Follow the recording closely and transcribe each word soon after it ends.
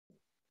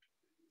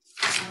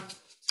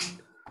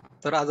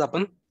तर आज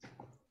आपण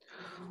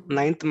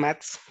 9th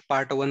मॅथ्स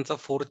पार्ट 1 चा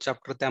 4th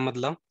चॅप्टर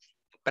त्यामधला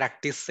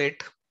प्रॅक्टिस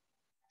सेट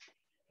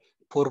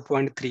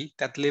 4.3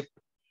 त्यातले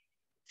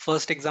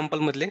फर्स्ट एक्झाम्पल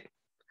मधले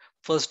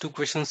फर्स्ट 2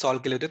 क्वेश्चन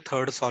सॉल्व्ह केले होते.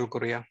 थर्ड सॉल्व्ह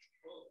करूया.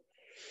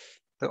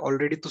 तर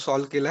ऑलरेडी तू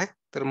सॉल्व्ह केलाय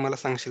तर मला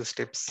सांगशील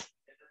स्टेप्स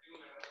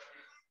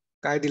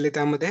काय दिले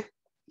त्यामध्ये.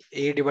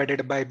 a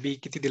डिवायडेड बाय b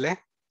किती दिलाय?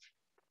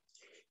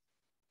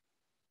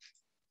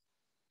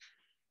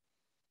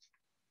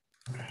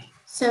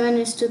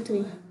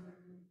 7:3.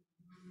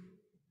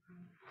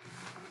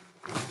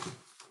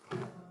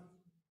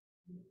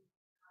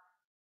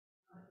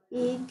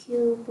 A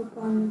cube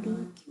upon B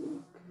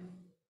cube.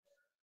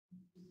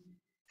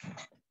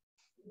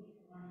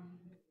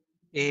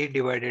 a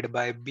divided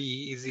by b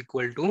is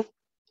equal to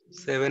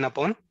 7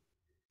 upon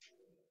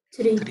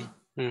 3.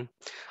 3.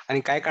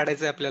 आणि काय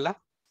काढायचंय आपल्याला?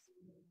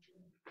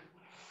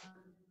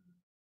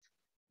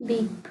 B.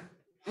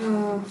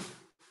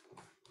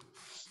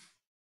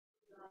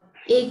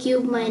 A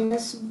cube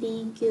minus B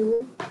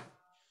cube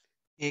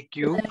a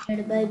cube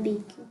divided by B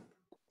cube.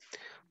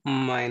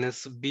 Minus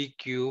b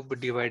cube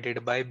divided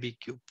by b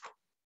cube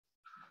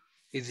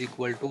is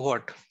equal to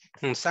what?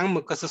 सांग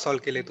मग कसं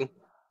solve केलंय तू?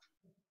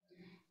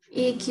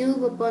 A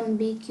cube upon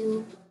B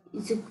cube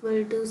is equal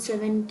to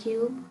 7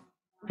 cube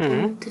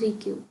upon 3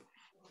 cube.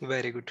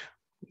 Very good.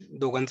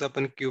 दोघांचा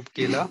आपण cube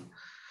केला.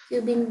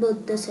 Cubing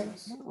both the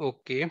sides.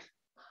 Okay.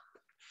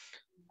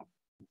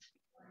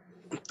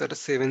 तर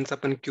 7 चा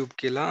पण क्यूब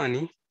केला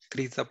आणि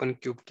 3 चा पण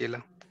क्यूब केला.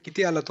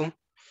 किती आला तो?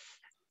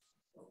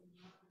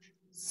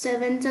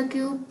 7 चा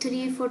cube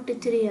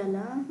 343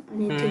 आला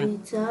आणि 3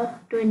 चा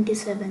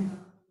 27.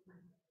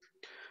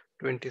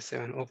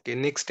 27. ओके.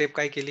 नेक्स्ट स्टेप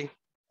काय केली?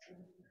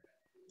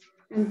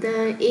 The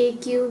A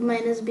cube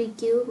minus B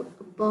cube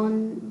upon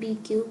B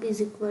cube is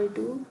equal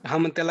to हा,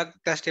 मग त्याला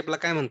त्या स्टेपला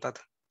काय म्हणतात?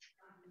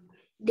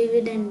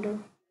 dividendo.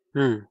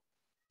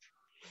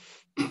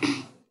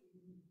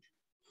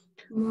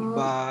 More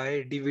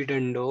bye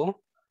डिव्हिडंडो.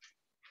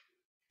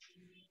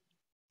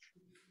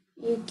 A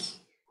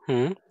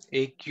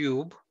a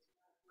cube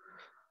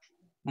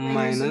minus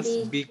minus B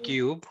b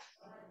cube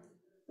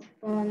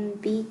upon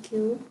B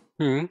cube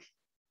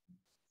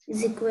is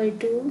equal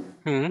to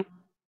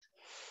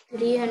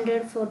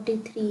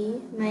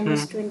 343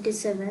 minus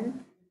 27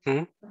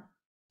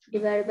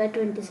 divided by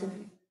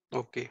 27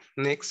 okay.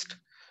 Next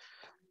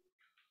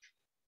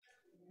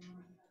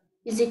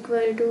is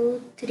equal to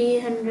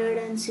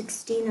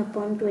 316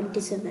 upon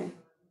 27.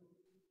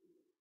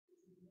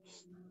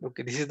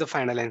 Okay. This is the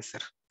final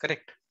answer.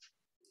 Correct.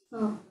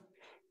 Oh,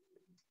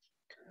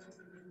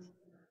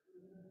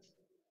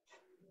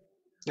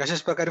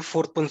 अशाच प्रकारे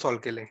fourth पण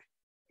solve केलंय.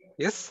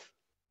 Yes.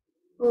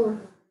 oh.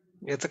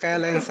 याचं काय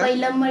आलं तर answer?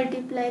 पहिला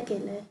multiply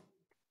केलंय.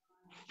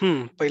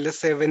 पहिलं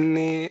 7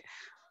 ने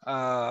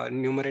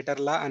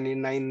न्यूमरेटरला आणि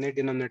 9 ने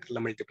डिनॉमिनेटरला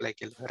मल्टिप्लाय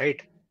केलं,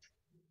 राईट?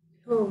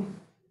 हो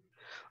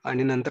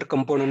आणि नंतर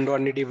कंपोनेंडो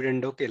आणि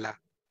डिव्हिडेंडो केला.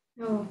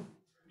 हो.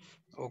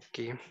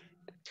 ओके.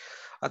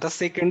 आता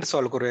सेकंड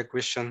सॉल्व्ह करूया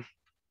क्वेश्चन.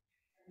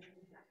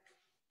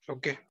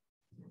 ओके.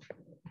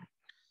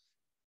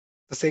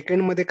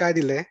 सेकंड मध्ये काय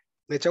दिलंय?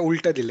 त्याच्या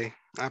उलट दिलंय.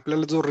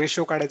 आपल्याला जो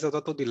रेशो काढायचा होता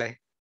तो दिलाय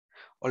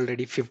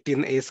already.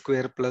 15a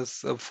square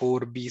plus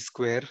 4b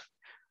square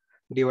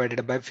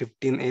divided by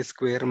 15a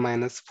square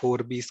minus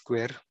 4b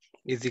square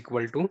is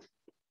equal to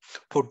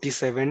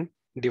 47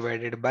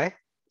 divided by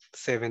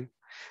 7.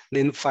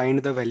 Then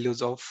find the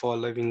values of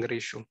following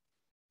ratio.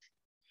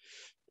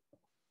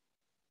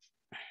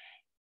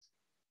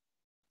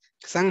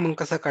 सांग मग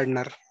कसं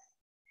काढणार?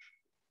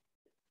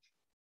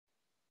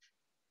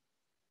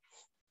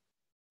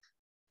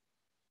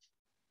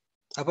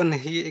 आपण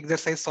ही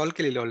एक्सरसाइज सॉल्व्ह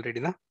केलेली ऑलरेडी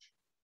ना?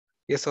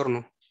 Yes or no?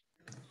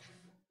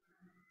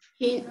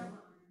 हे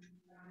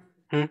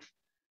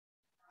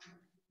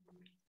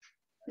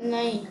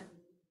नाही.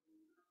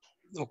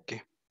 Okay.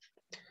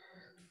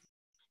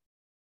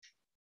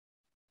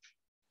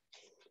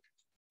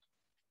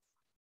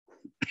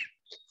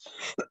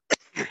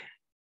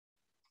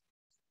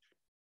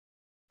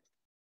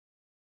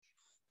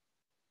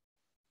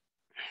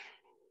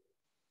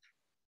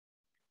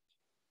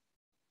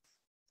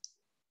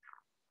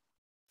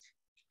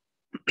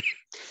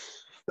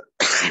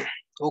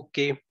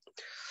 Okay.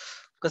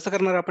 कसं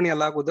करणार आपण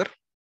याला? अगोदर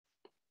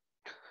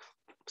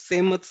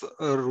सेमच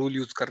रूल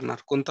यूज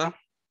करणार. कोणता?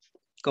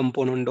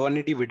 कंपोनेंडो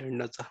आणि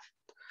डिव्हिडंडोचा.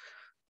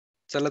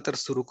 चला तर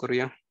सुरू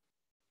करूया.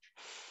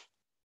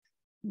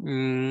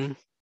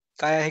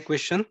 काय आहे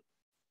क्वेश्चन?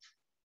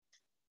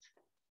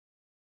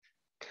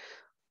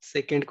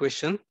 सेकंड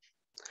क्वेश्चन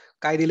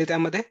काय दिले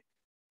त्यामध्ये?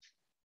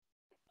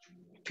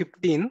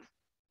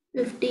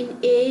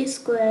 15a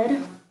square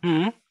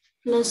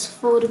plus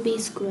 4b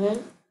square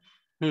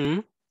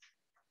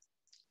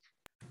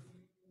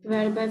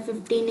divided by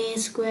 15a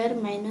square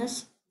minus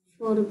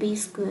 4b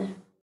square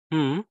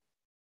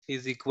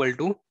is equal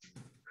to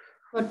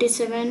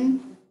 47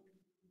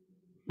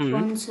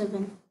 upon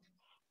 7.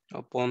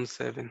 Upon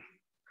 7.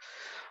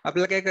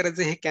 आपल्याला काय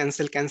करायचं? हे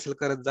कॅन्सल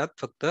करत जात.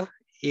 फक्त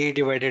a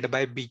डिवायडेड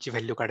बाय b ची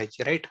व्हॅल्यू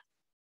काढायची, राईट?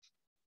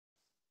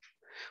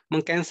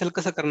 मग कॅन्सल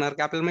कसं करणार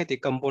की आपल्याला माहिती आहे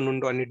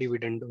कंपोनंडो आणि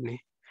डिव्हिडंडोने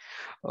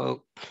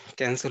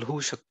कॅन्सल होऊ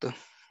शकतं.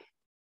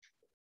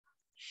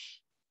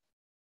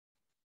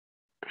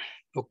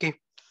 ओके,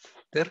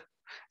 तर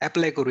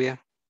अप्लाय करूया.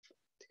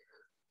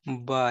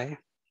 Bye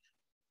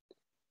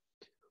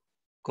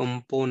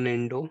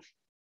componendo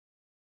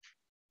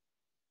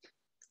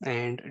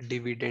and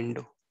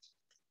डिव्हिडेंडो.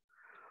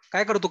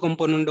 काय करतो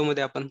कंपोनेंडो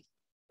मध्ये आपण,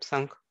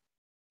 सांग.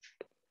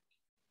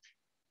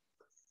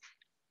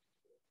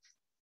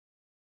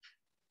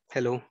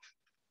 हॅलो,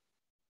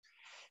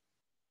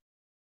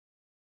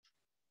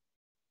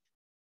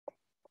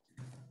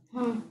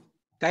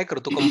 काय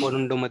करतो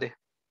कंपोनेंडो मध्ये?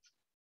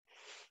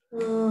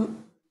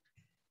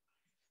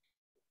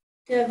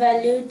 त्या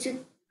व्हॅल्यूचे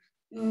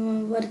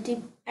वरती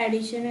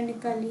ऍडिशन आणि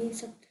खाली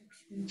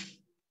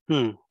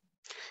सबट्रॅक्शन.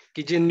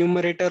 की जे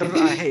न्यूमरेटर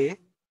आहे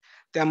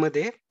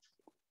त्यामध्ये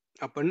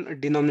आपण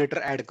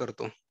डिनॉमिनेटर ऍड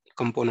करतो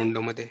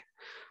कंपोनेंडो मध्ये.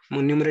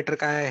 मग न्यूमरेटर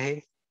काय आहे?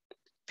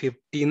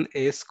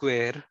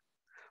 15a²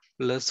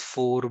 प्लस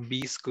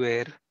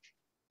 4b²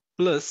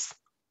 प्लस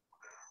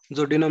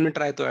जो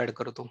डिनॉमिनेटर आहे तो ऍड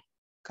करतो.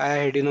 काय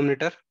आहे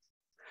डिनॉमिनेटर?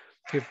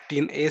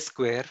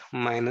 15a²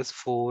 minus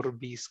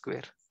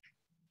 4b².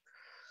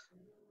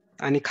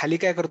 आणि खाली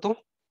काय करतो?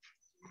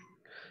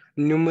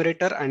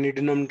 न्यूमरेटर आणि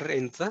डिनॉमिनेटर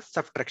यांचं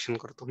सबट्रॅक्शन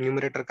करतो.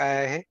 न्यूमरेटर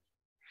काय आहे?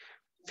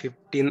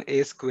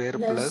 15a²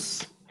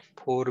 plus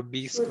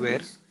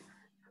 4b²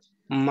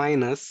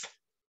 minus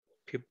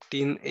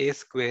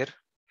 15a²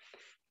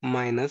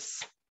 minus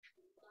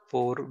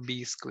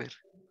 4b².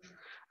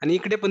 आणि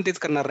इकडे पण तेच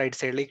करणार राईट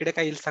साईडला. इकडे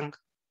काय येईल सांग?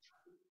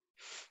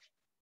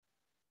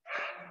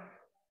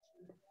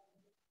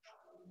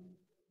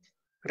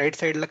 राईट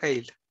साईडला काय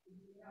येईल?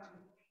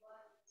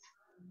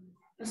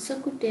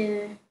 असं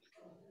कुठे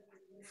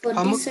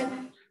 47.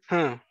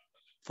 हा,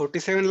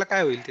 47 ला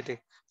काय होईल तिथे?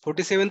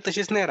 47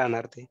 तशीच नाही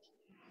राहणार ते.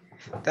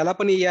 त्याला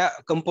पण या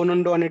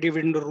कंपोनेंडो आणि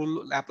डिव्हिडेंडो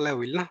रूल अप्लाय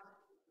होईल ना.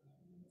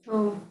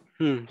 हो.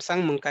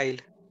 सांग मग काय येईल?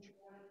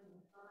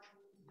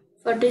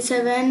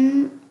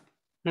 47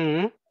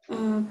 हम्म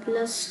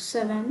प्लस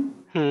 7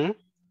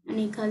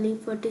 आणि खाली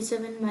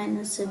 47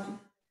 मायनस 7.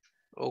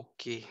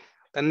 ओके,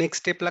 तर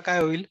नेक्स्ट स्टेपला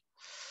काय होईल?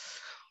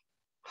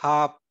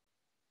 हा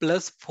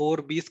प्लस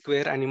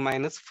 4b² आणि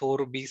मायनस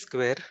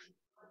 4b²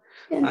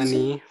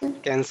 आणि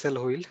कॅन्सल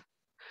होईल.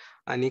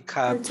 आणि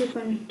खालचं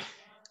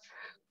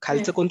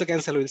कोणतं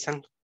कॅन्सल होईल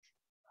सांग?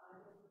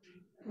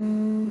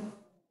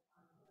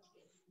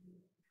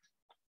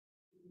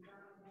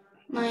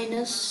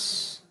 मायनस.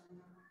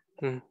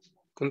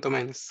 कोणतं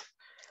मायनस?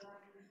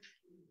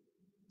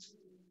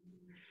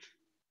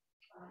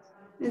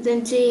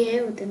 त्यांचे हे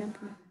होते ना,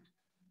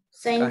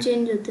 साइन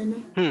चेंज होते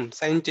ना.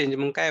 Sign change.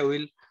 मग काय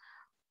होईल?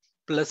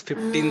 प्लस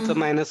 15चं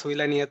मायनस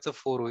होईल आणि याचं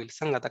 4 होईल.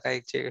 सांग आता काय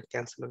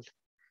कॅन्सल होईल?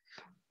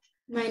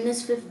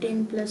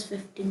 -15 प्लस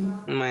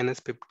 15.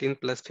 -15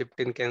 प्लस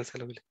 15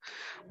 कॅन्सल होईल.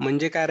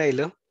 म्हणजे काय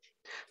राहिलं?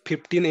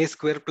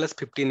 15a² प्लस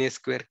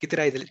 15a²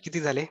 किती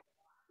झाले?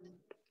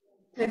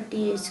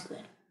 30a².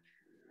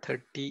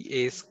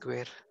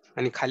 30a²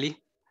 आणि खाली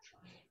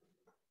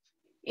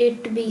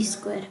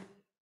 8b².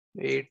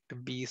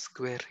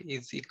 8b²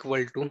 is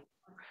equal to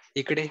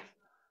इकडे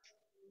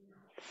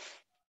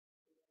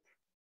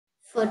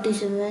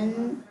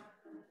 47.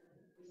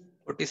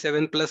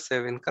 47 प्लस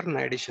 7 कर ना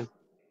ऍडिशन.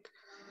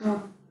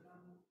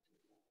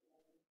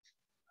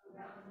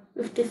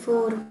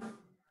 54.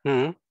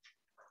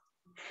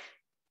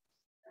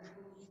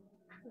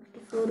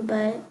 54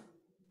 बाय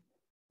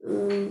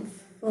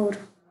 4.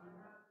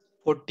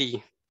 40.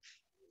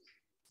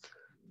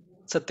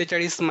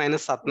 47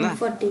 मायनस 7 ना.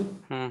 40.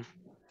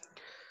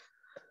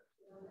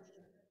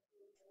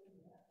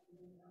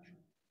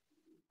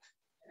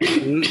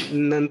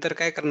 नंतर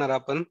काय करणार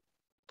आपण?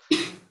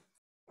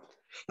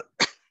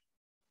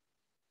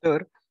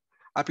 तर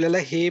आपल्याला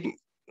हे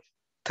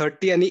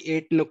 30 आणि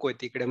 8 नको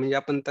आहेत इकडे, म्हणजे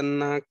आपण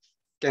त्यांना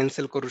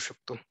कॅन्सल करू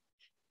शकतो.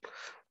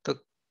 तर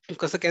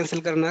कसं कॅन्सल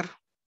करणार?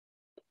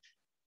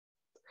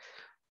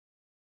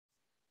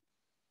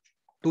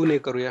 2 ने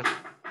करूया.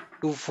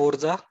 2 4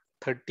 जा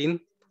 13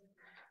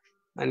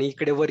 आणि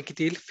इकडे वर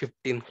किती येईल?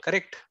 15.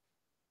 करेक्ट.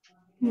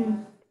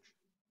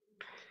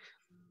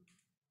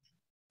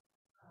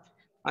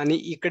 आणि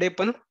इकडे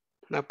पण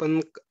आपण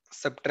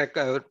सबट्रॅक्ट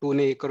 2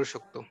 ने करू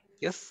शकतो.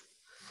 यस.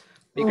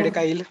 इकडे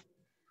काय येईल?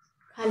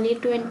 खाली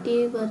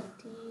 20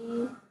 वरती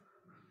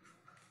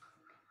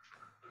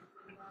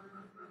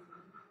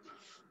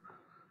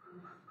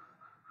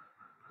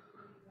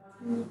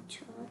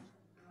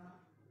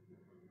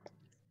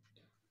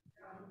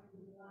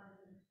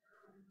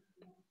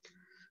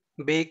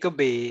बे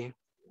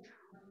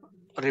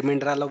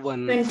रिमाइंडर आला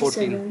 1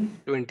 14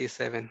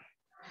 27.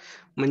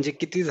 म्हणजे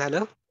किती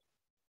झालं?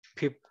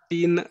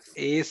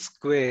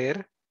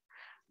 15a²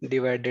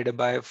 divided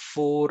by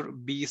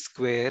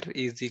 4b²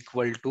 is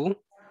equal to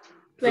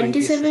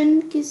 27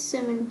 की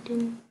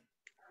 17.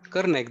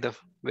 कर ना एकदम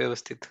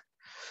व्यवस्थित.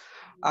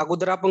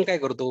 अगोदर आपण काय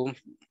करतो?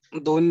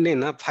 2 ने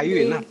ना 5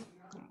 आहे ना,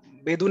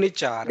 बेदुने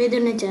 4.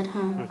 बेदुने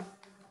 4.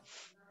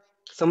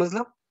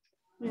 समजलं?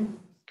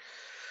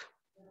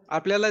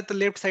 आपल्याला तर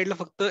लेफ्ट साइडला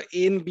फक्त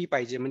ए आणि बी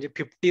पाहिजे, म्हणजे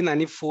 15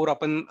 आणि 4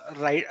 आपण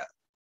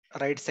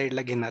राईट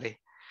साइडला घेणार आहे.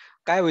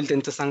 काय होईल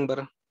त्यांचं सांग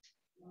बरं.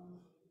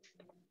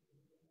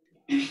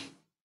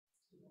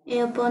 A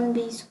upon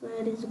B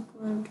square is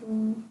equal to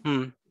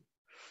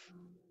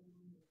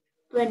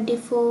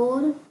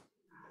 24.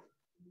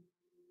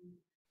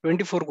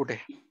 24 कुठे?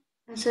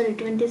 Sorry,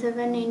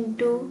 27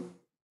 into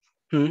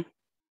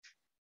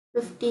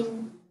 15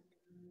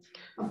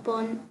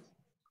 upon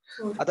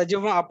 4. आता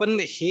जेव्हा आपण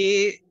हे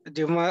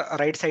जेव्हा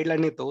राईट साइडला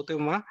नेतो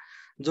तेव्हा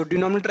जो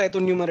डिनॉमिनेटर आहे तो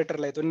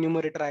न्यूमरेटरला येतो,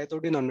 न्यूमरेटर आहे तो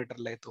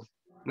डिनॉमिनेटरला येतो.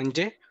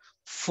 म्हणजे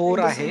 4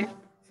 आहे 27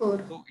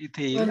 4 तो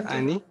इथे येईल वरती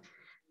आणि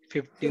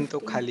 15 तो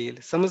 15. खाली येईल.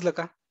 समजलं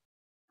का?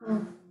 हो.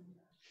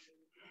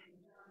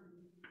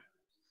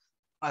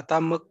 आता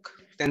मग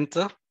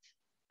त्यांचं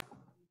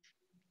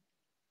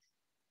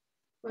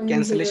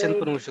कॅन्सलेशन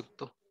पण होऊ 108.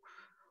 शकतो.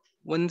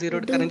 108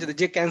 into करायचे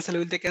जे कॅन्सल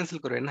होईल ते कॅन्सल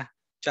करूया ना.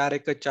 4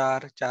 एक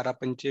 4, 4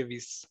 पंचे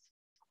 20.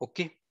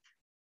 ओके,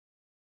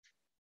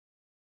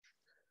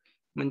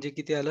 म्हणजे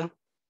किती आलं?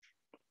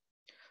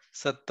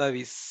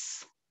 27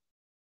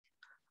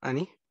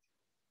 आणि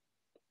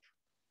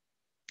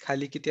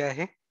खाली किती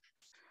आहे?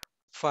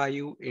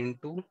 5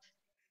 into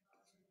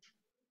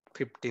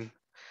 15.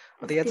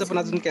 आता याचं पण 57.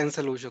 अजून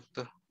कॅन्सल होऊ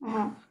शकतं.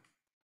 हां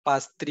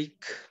 5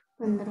 त्रिक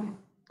 15.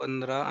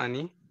 15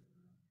 आणि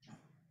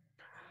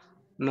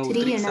 9 3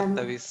 त्रिक येणार मग.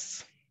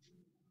 27.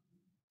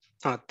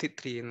 हा, ते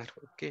 3 येणार.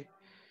 ओके.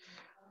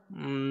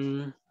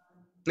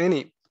 नाही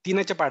नाही,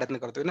 3च्या पाड्यातनं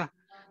करतोय ना.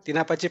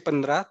 3 पाचे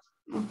 15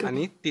 ओके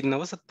आणि 3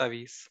 9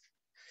 27.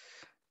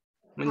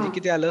 म्हणजे हां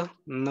किती आलं?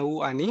 9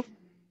 आणि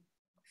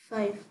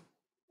 5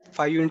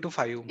 5 into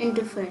 5.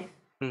 into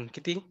 5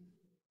 किती?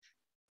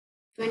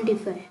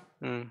 25.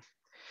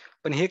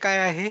 पण हे काय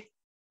आहे?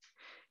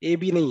 ए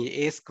बी नाहीये,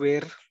 ए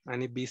स्क्वेअर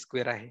आणि बी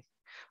स्क्वेअर आहे.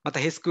 आता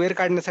हे स्क्वेअर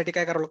काढण्यासाठी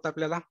काय करावं लागतं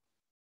आपल्याला?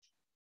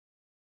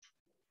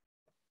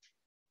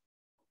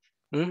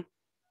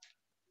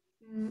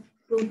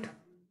 रूट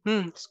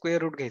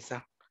स्क्वेअर रूट घ्यायचा.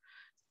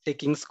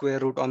 Taking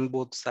square route on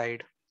both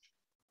side.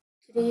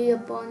 3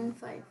 upon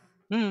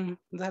 5.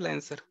 झालं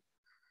आन्सर.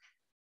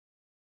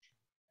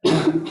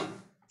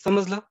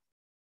 समजलं?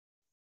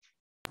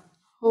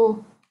 हो.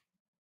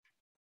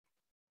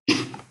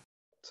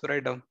 So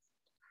right down.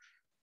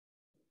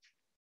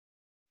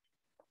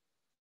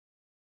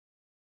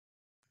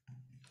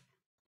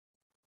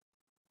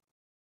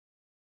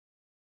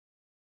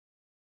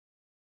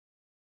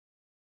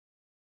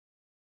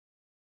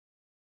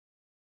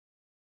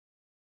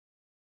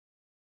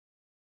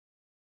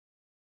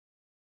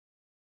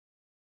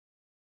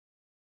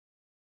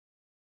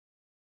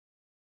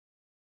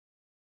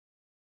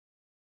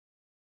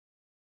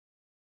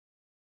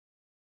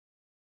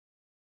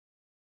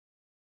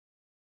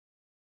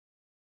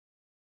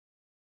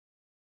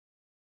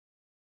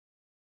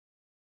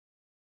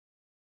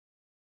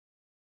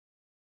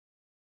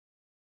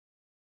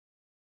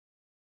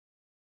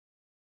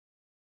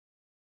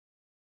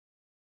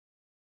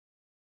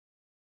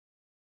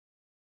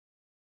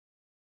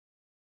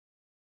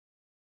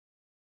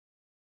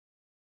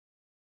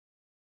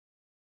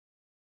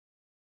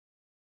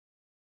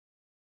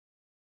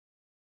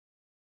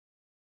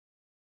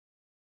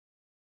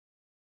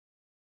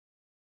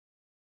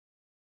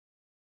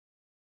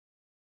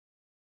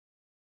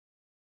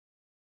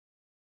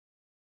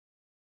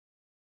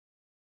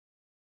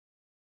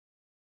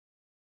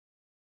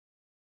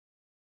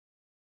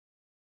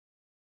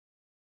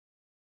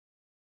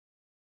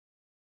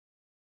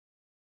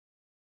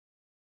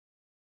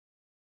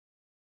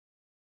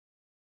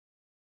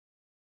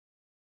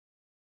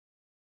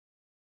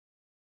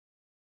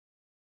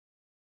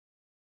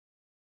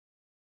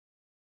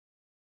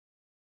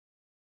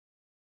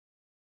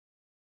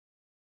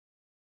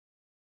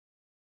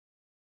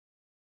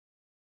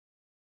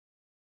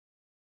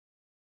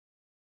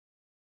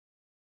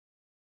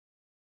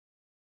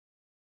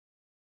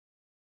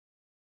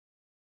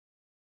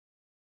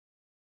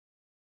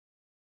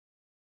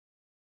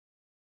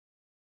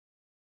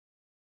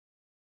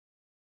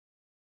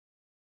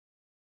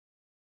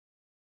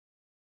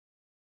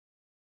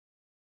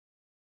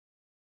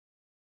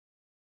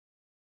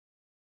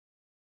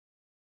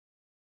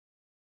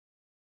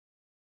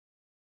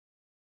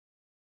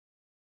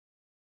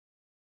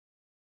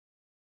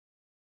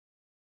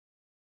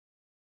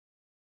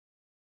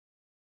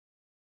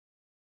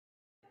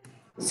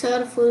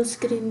 सर फुल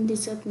स्क्रीन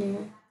दिसत नाही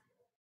आहे.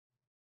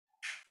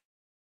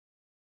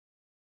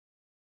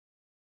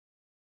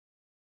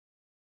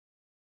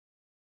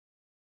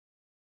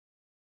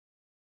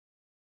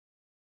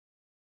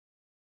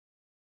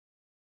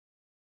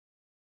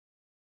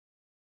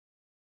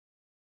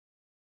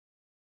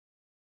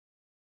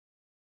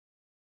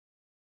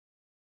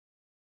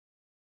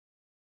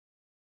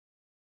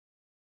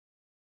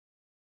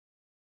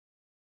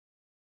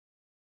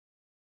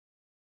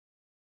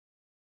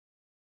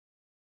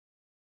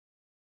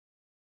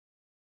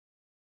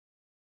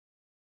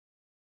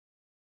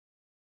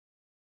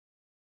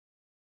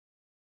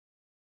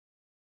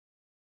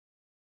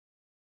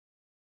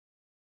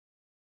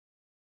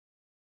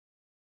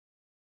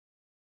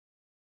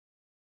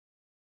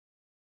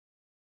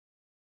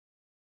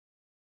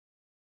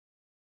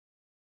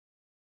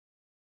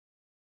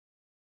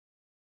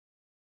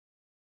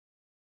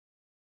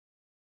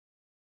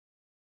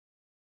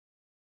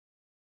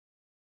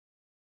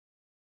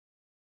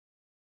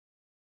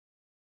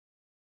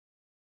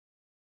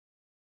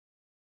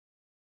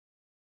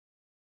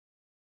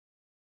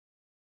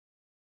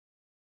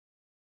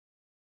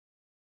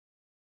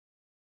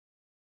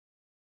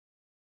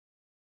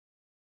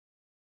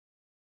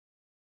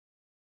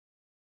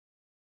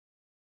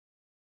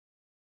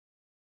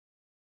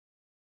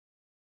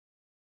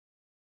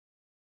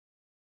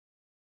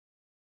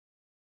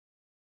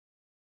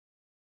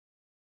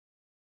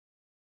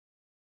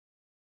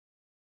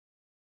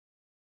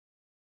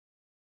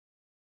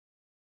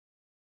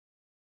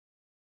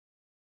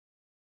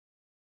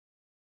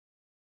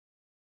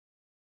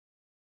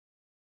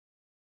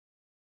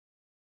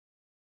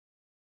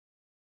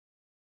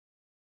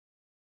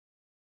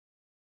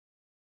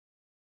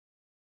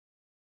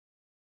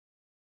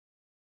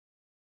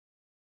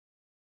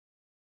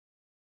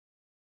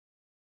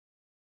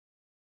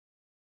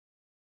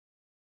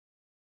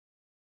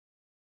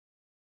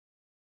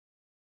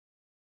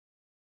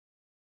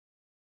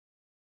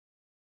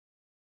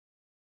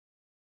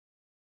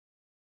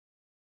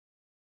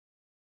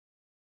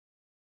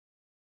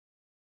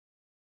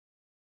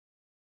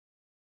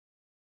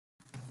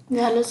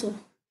 झालं सर.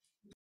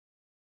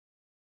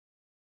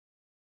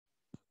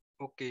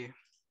 ओके.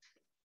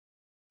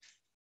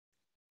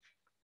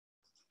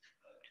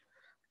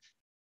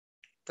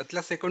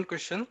 त्यातला सेकंड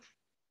क्वेश्चन,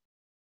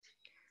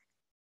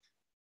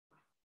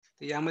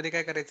 यामध्ये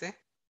काय करायचंय,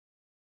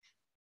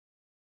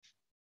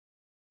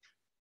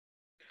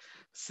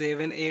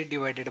 7a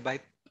divided by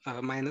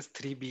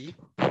 -3b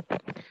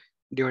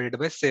divided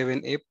by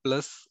 7a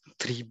plus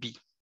 3b.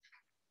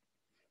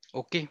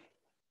 Okay.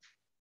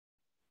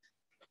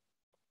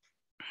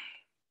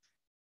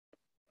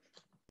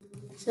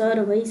 Sir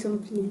वही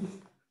संपली.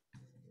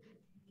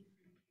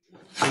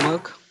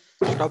 मग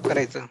स्टॉप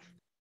करायचं.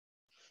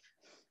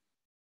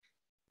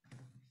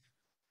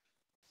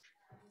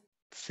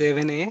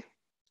 7a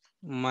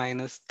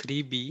मायनस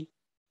 3b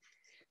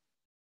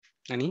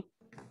आणि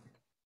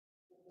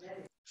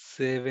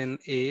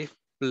 7a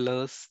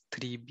प्लस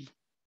 3b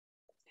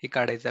हे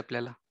काढायचं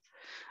आपल्याला.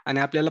 आणि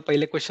आपल्याला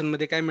पहिल्या क्वेश्चन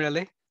मध्ये काय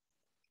मिळालंय,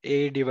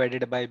 a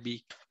डिवायडेड बाय b.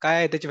 काय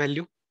आहे त्याची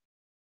व्हॅल्यू,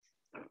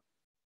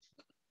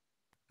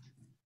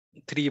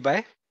 3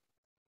 बाय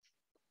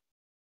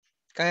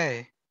काय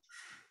आहे,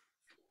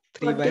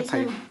 3 बाय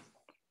 5. 47.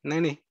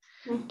 नाही,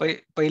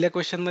 पहिल्या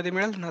क्वेश्चन मध्ये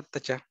मिळालं ना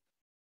त्याच्या,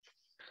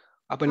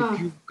 आपण हां.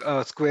 क्यूब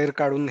स्क्वेअर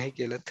काढून हे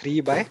केलं,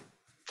 3 बाय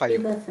 5.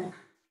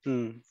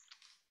 3/5.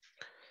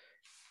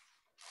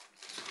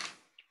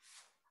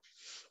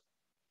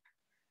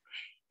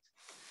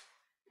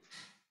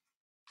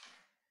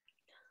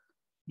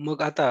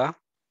 मग आता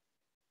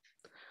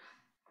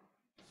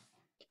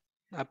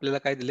आपल्याला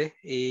काय दिले,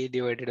 a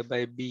डिवायडेड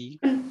बाय b.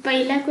 पण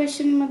पहिल्या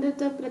क्वेश्चन मध्ये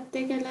तर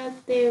प्रत्येकाला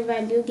ते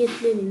व्हॅल्यू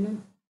घेतलेली ना.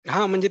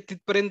 हा, म्हणजे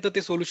तिथपर्यंत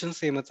ते सोल्युशन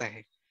सेमच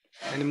आहे,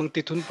 आणि मग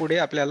तिथून पुढे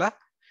आपल्याला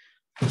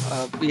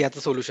याचं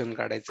सोल्युशन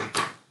काढायचंय.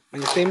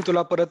 म्हणजे सेम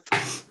तुला परत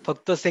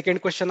फक्त सेकंड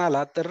क्वेश्चन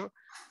आला तर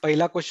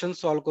पहिला क्वेश्चन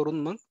सॉल्व्ह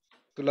करून मग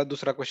तुला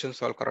दुसरा क्वेश्चन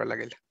सॉल्व्ह करावा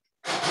लागेल.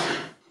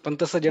 पण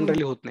तसं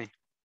जनरली होत नाही.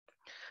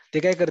 ते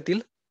काय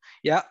करतील,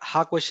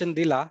 हा क्वेश्चन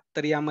दिला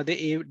तर यामध्ये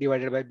a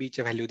डिवायडेड बाय b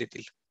ची व्हॅल्यू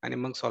देतील आणि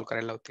मग सॉल्व्ह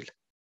करायला लावतील.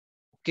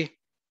 ओके.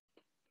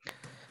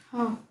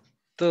 हां.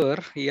 तर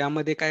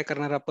यामध्ये काय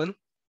करणार आपण,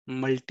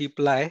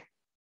 मल्टिप्लाय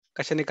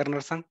कशाने करणार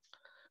सांग.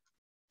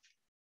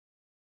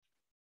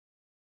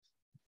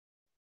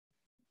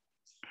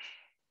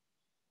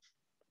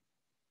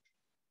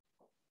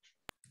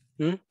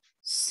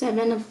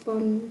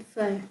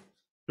 7/5.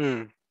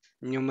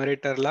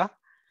 न्यूमरेटरला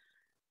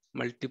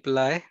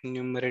multiply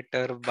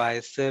numerator bye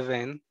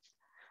 7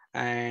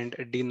 and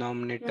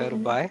denominator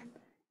by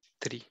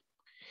 3.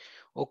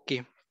 Okay.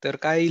 तर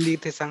काय येईल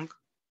इथे सांग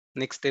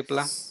नेक्स्ट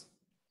स्टेपला,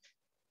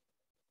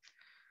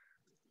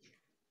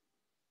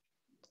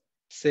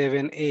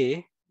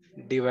 7a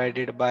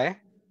divided by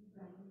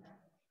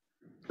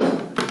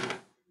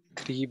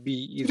 3b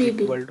is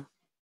 3b.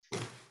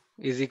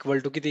 Equal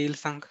to किती येईल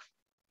सांग.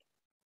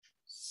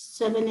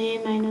 7a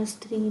minus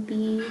 3b.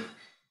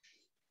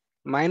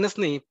 मायनस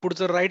नाही,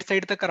 पुढचं राईट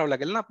साइड तर करावं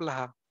लागेल ना आपला,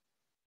 हा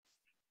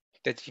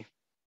त्याची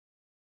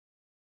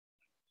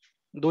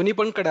दोन्ही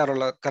पण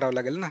करावं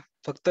लागेल ना,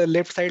 फक्त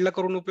लेफ्ट साइडला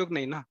करून उपयोग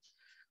नाही ना.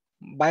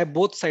 बाय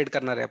बोथ साइड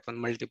करणार आहे आपण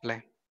मल्टिप्लाय,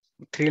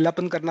 3 ला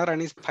पण करणार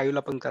आणि 5 ला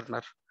पण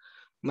करणार.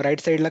 मग राईट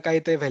साइडला काय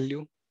येतंय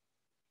व्हॅल्यू,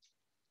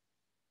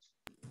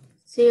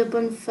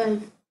 3/5.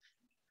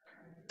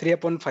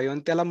 3/5,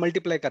 आणि त्याला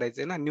मल्टिप्लाय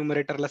करायचंय ना,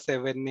 न्यूमरेटरला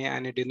 7 ने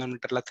आणि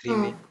डिनॉमिनेटरला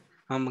 3 ने.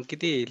 हा, मग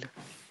किती येईल,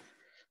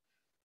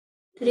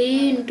 3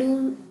 into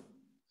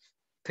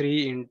 3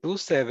 into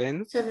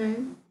 7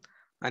 7.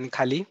 आणि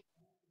खाली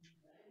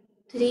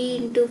 3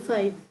 into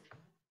 5.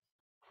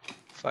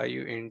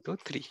 5 into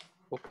 3.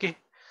 ओके.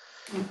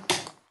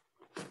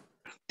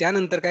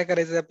 त्यानंतर काय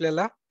करायचंय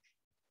आपल्याला,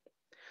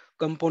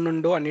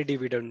 कंपोनंडो आणि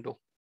डिव्हिडंडो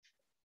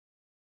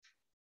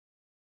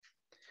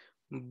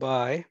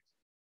बाय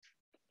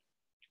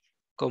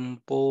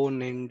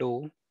कंपोनेंडो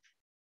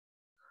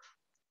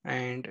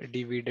अँड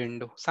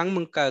डिव्हिडंडो. सांग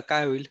मग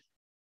काय होईल,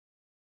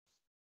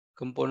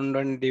 कंपोनेंडो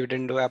आणि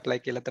डिव्हिडंडो अप्लाय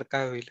केला तर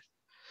काय होईल.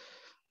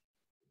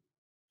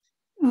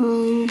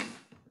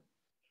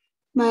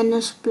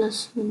 मायनस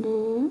प्लस म्हणजे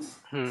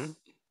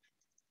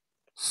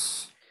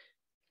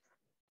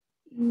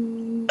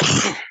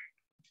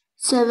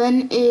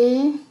 7a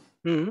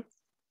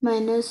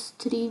minus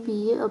 3b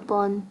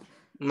upon.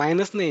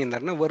 Minus नाही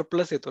येणार ना, वर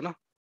प्लस येतो ना,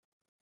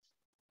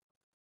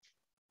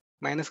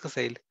 मायनस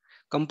कसा येईल,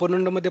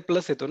 कंपोनंट मध्ये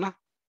प्लस येतो ना.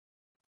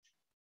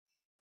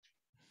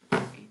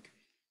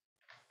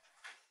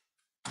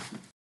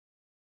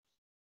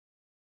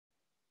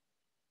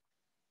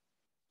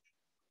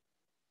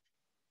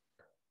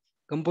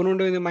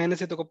 कंपोनंट मध्ये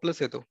मायनस येतो का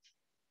प्लस येतो,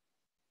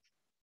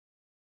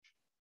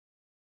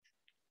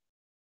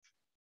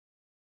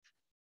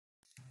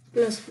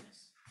 प्लस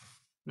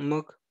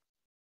मग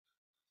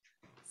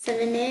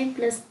 7a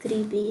plus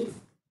 3b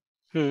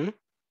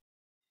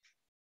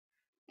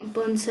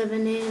upon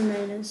 7a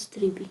minus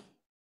 3b.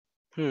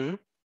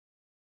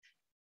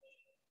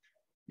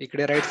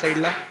 इकडे राईट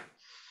साइडला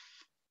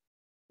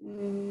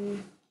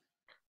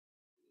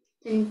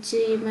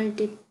त्यांचे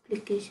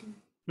मल्टिप्लिकेशन.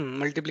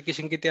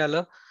 मल्टिप्लिकेशन किती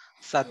आलं,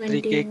 7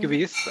 त्रिक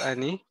 21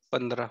 आणि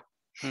 15.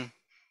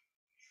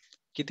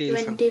 किती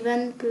येईल सांग?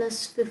 21 plus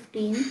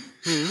 15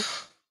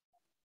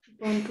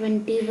 upon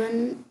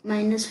 21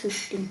 minus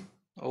 15.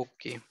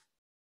 ओके.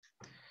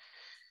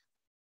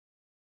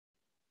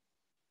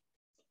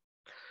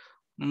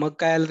 मग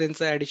काय आलं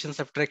त्यांचं addition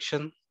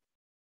subtraction?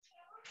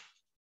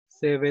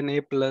 7a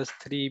plus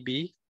 3b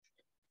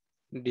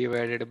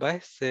divided by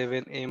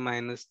 7a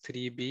minus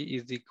 3b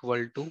is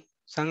equal to,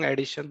 सांग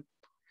addition.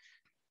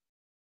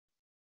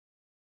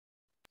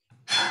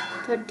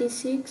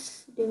 36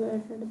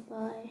 divided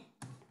by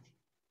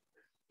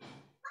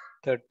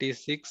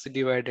 36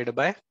 divided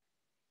by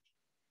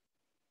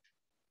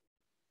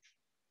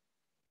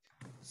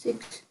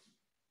 6.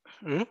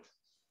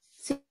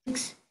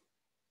 6.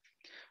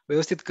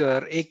 व्यवस्थित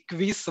कर.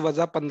 21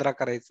 वजा 15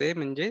 करायचंय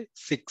म्हणजे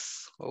 6.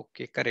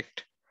 Okay,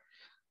 correct.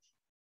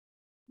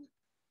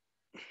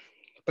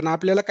 पण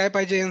आपल्याला काय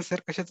पाहिजे आन्सर?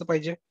 कशाचं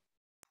पाहिजे?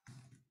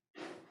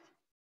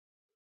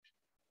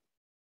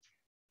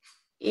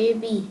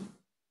 AB.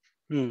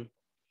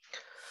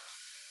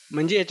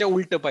 म्हणजे याच्या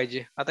उलट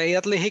पाहिजे. आता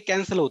यातलं हे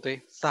कॅन्सल होतंय.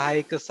 6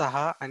 1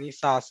 6 आणि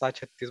 6 6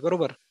 36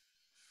 बरोबर.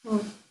 हो.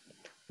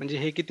 म्हणजे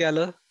हे किती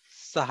आलं?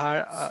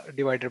 6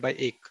 डिवायडेड बाय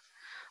 1.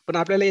 पण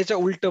आपल्याला याच्या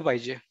उलट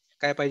पाहिजे.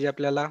 काय पाहिजे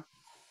आपल्याला?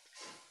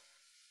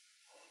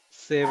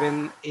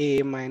 7a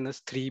minus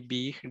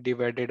 3b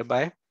divided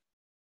by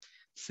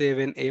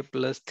 7a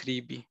plus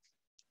 3b.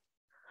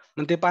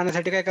 मग ते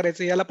पाहण्यासाठी काय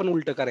करायचं? याला पण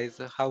उलट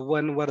करायचं. हा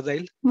 1 वर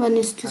जाईल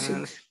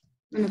 1:6.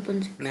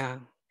 1/6.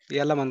 आणि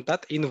याला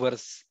म्हणतात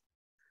inverse.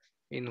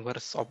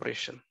 Inverse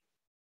operation.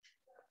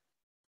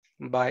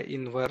 Bye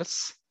inverse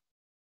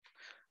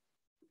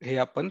हे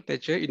आपण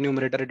त्याचे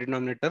न्यूमरेटर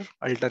डिनॉमिनेटर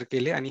अल्टर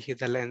केले आणि हे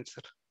झालं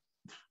आन्सर.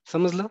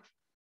 समजलं?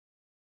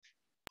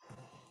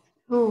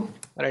 हो.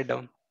 Right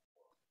down.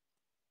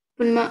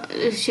 पण मग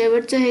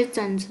शेवटचं हेच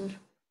आन्सर.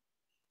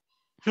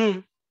 हम्म.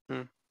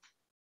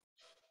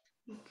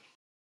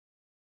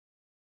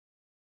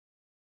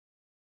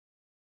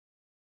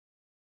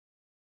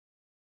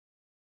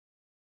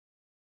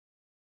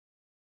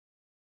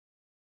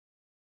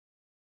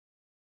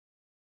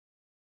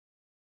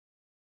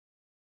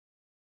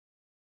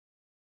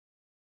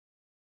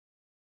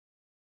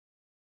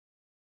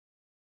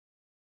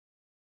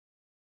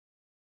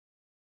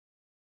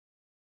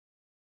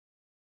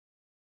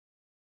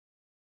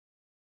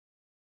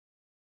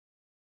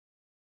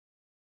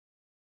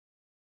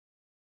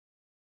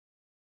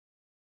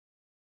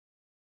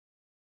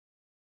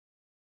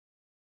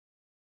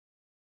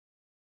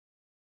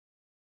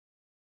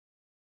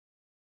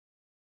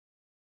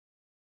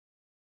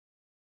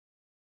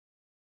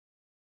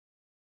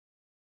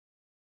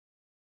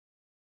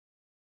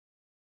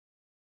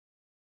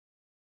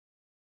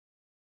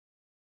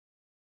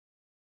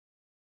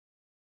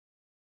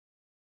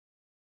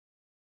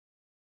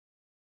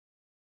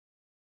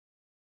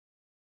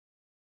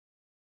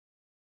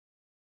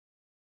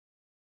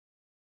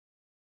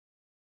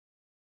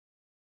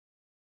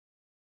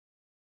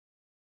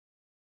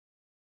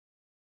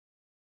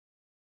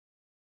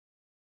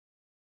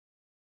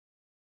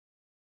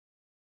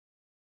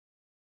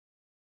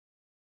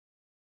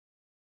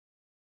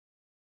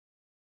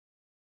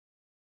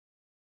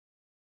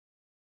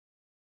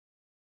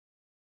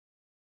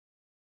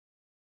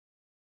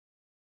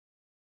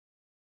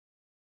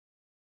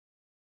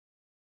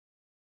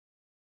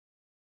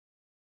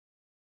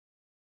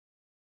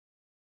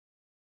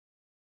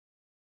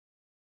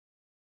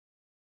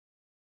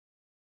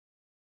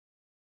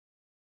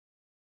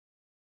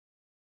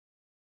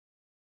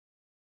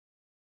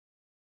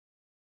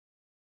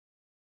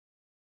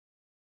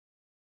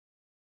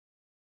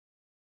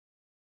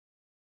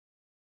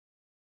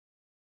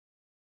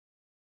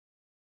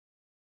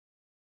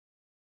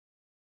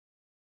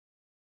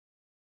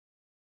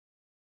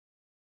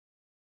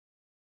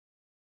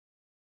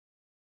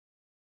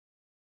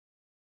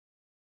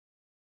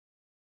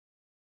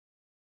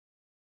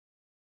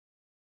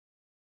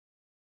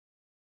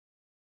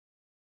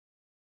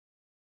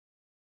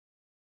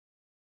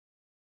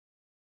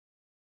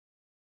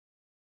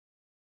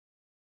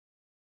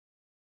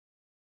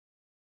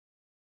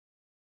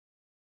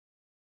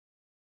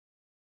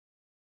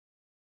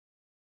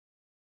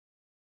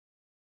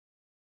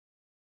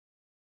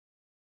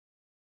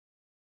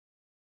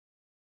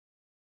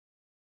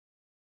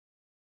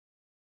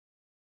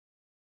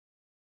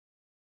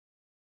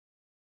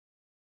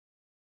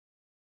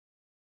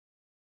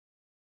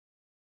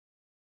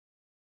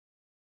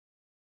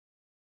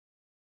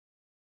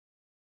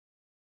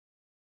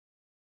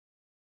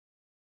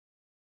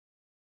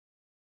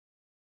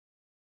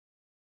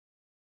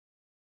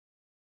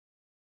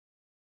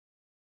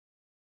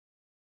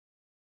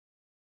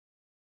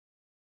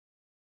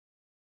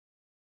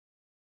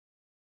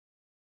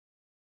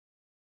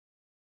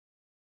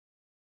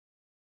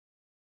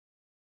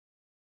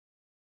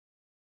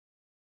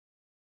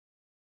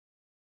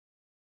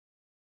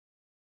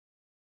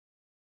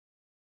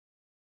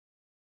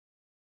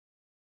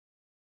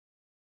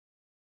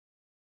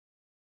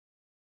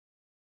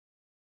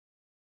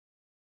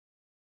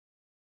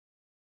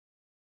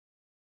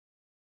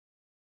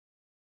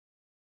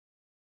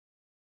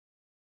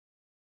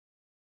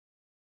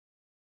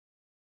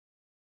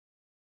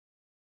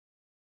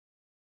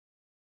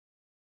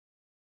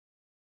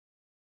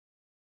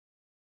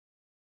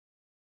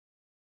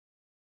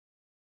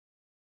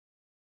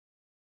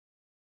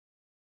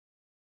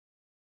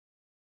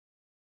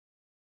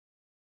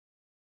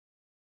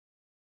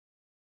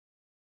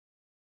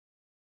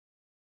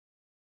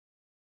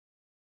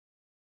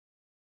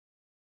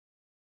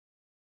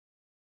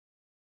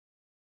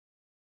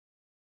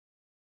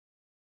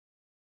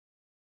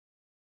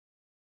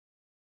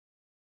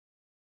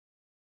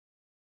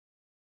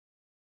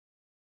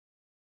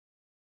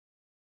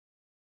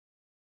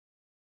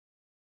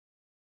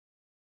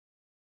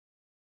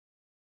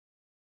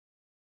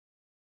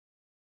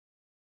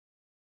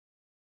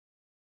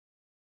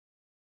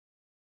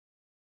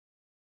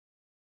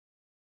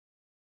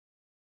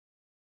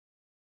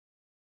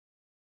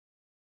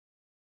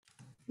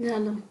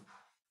 झालं.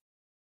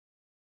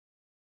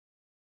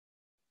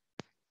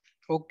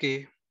 ओके.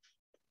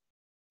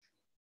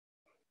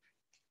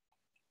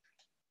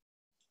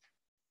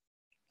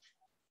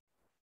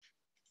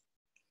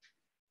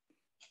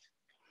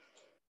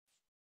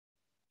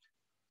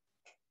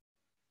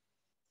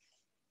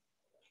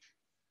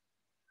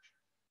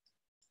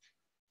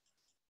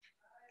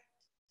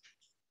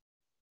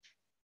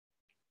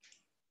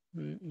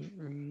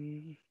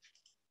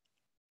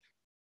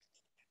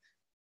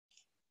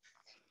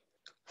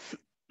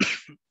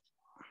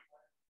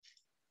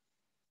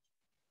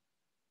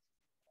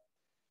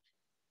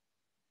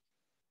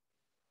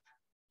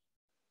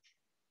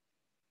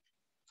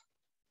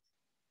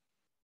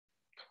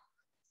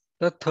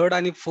 तर थर्ड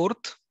आणि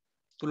फोर्थ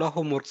तुला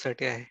होमवर्क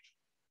साठी आहे.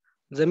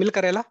 जमेल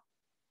करायला?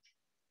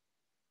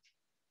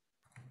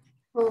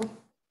 हो.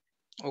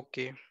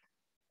 ओके.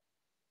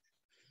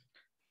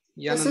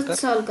 तसंच यानंतर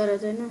सॉल्व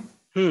करायचं आहे ना.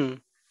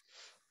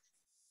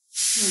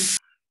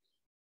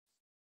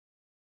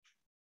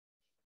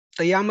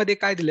 तर यामध्ये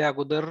काय दिलंय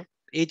अगोदर?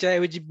 ए च्या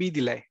ऐवजी बी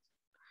दिलाय.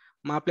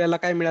 मग आपल्याला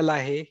काय मिळालं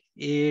आहे?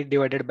 ए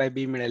डिवायडेड बाय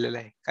बी मिळालेलं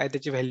आहे. काय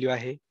त्याची व्हॅल्यू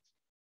आहे?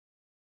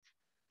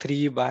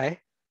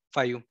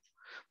 3/5.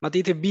 मग आता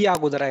इथे बी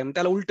अगोदर आहे, मग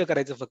त्याला उलट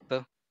करायचं फक्त.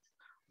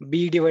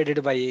 बी डिवायडेड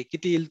बाय ए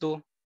किती येईल तो?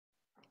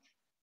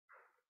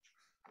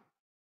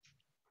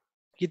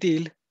 किती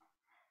येईल?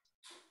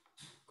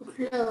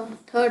 कुठलं?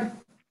 थर्ड.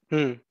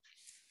 हम्म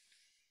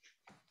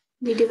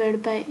बी divide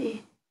by A.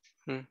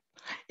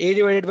 A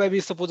divided by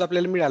B suppose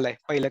आपल्याला मिळालाय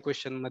पहिल्या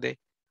क्वेश्चन मध्ये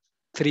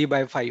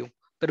 3/5.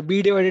 तर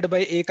बी डिवायडेड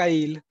बाय ए काय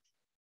येईल?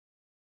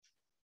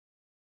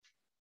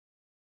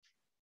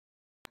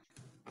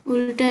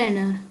 उलट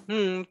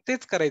येणार.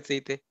 तेच करायचं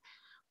इथे.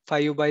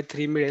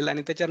 5/3 मिळेल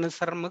आणि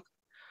त्याच्यानुसार मग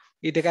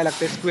इथे काय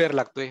लागतंय? स्क्वेअर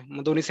लागतोय.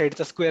 मग दोन्ही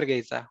साईडचा स्क्वेअर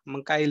घ्यायचा.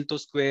 मग काय येईल तो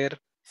स्क्वेअर?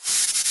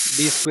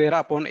 बी स्क्वेअर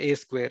अपॉन ए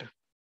स्क्वेअर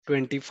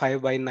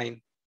 25/9.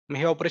 मग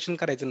हे ऑपरेशन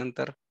करायचं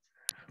नंतर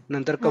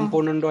हा.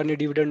 कंपोनंडो आणि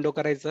डिव्हिडंडो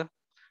करायचं.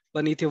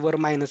 पण इथे वर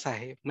मायनस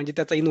आहे म्हणजे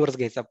त्याचा इनव्हर्स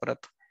घ्यायचा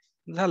परत.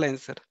 झालं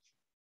आन्सर.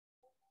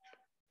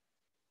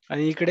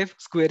 आणि इकडे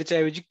स्क्वेअरच्या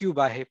ऐवजी क्यूब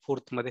आहे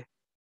फोर्थ मध्ये.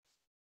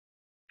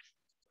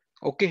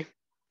 ओके.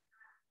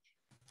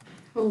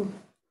 हो.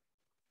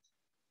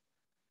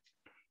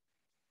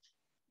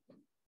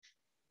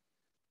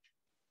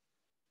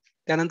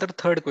 त्यानंतर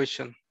थर्ड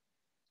क्वेश्चन.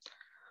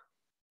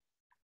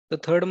 तर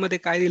थर्ड मध्ये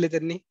काय दिले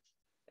त्यांनी?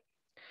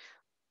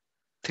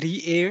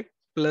 3a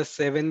plus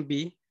 7b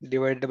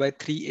divided by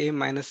 3a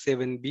minus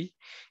 7b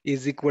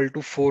is equal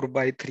to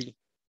 4/3.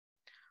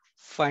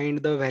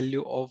 Find the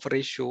value of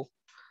ratio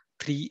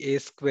 3a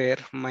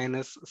square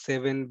minus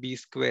 7b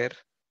square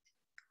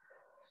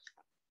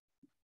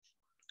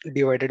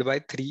divided by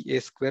 3a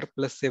square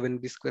plus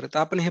 7b square. तर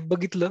आपण हे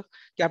बघितलं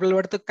की आपल्याला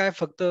वाटतं काय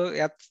फक्त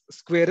यात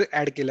स्क्वेअर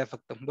ऍड केलाय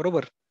फक्त,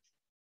 बरोबर?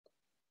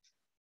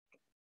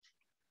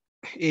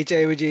 ए च्या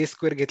ऐवजी ए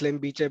स्क्वेअर घेतलाय,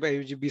 बी च्या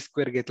ऐवजी बी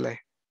स्क्वेअर घेतलाय.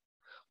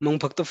 मग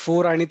फक्त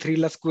 4 आणि 3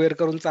 ला स्क्वेअर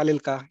करून चालेल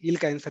का? येईल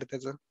काय आन्सर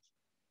त्याचं?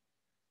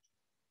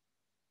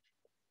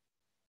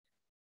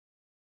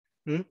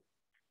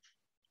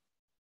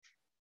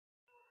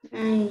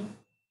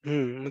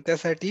 मग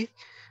त्यासाठी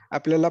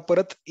आपल्याला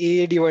परत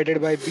ए डिवायडेड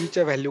बाय बी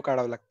च्या व्हॅल्यू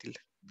काढावं लागतील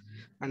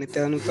आणि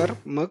त्यानुसार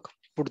मग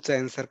पुढचा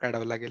आन्सर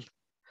काढावं लागेल.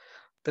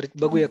 तर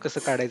बघूया कसं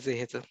काढायचं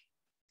ह्याचं,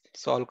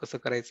 सॉल्व कसं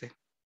करायचंय.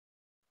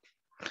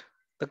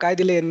 तर काय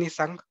दिलं यांनी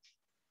सांग?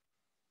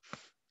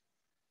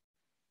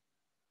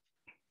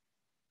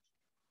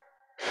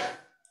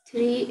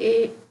 थ्री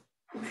ए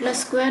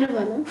प्लस स्क्वेअर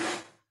वाला.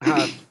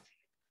 हा,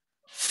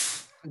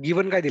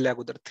 गिवन काय दिलं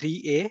अगोदर?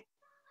 3a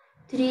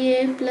 3a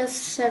plus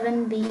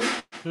 7b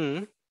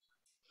हम्म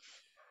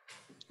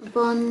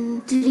upon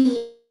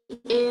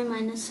 3a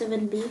minus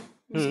 7b is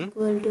हम्म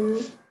equal to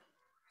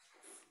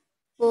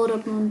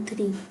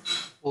 4/3.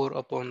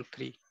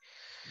 4/3.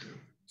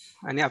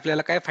 आणि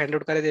आपल्याला काय फाइंड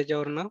आउट करायचं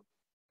याच्यावरनं?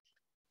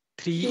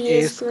 3a 3a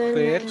square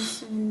square minus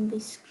 7b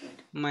square.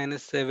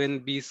 Minus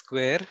 7b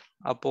square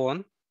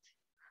upon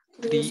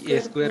 3a 3a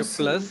square square plus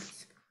plus 7b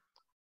square.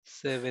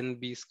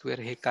 7b square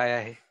हे काय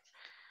आहे?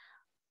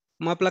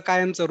 मग आपला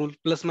कायमचा रूल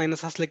प्लस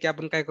मायनस असलं की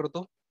आपण काय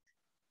करतो?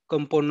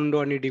 कंपोनंडो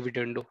आणि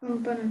डिव्हिडंडो.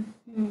 Component.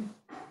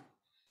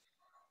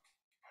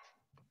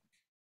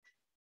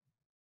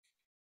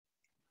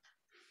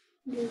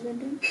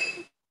 Dividend.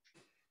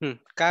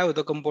 काय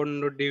होतं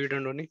कंपोनंडो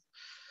डिव्हिडंडोनी?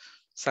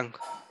 सांग.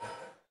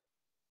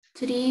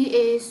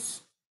 3a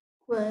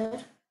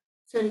square.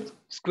 Sorry.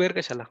 स्क्वेअर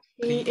कशाला?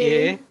 3a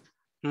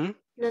 3a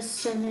plus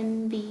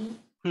 7b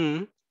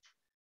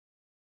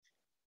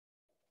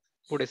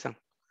पुढे सांग.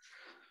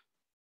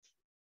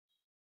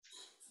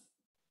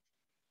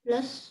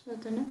 plus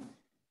होतं ना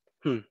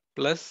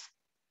प्लस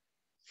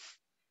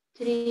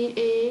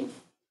 3a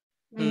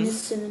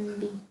minus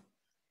 7b.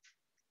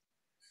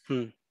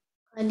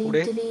 खाली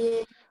पुढे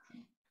 3a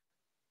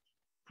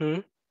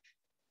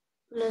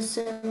plus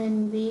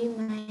 7b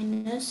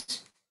minus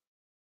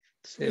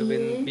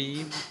 7b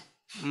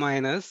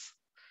minus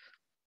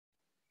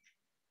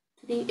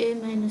 3a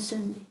minus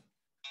 7b.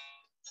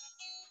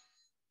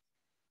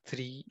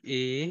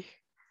 3a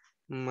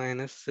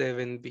minus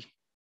 7b.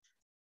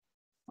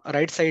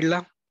 Right साईडला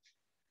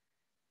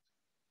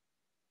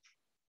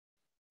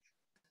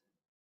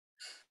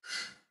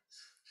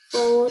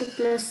 4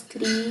 plus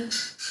 3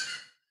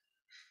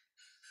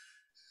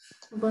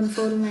 upon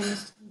 4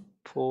 minus 3.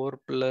 4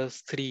 plus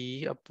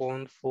 3 upon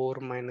 4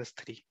 minus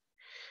 3.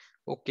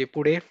 Okay,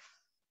 पुढे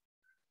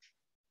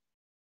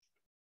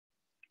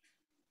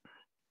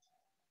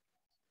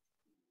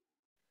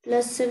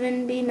Plus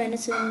 7b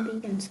minus 7b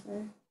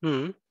cancel.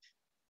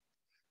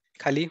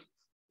 खाली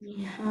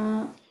हा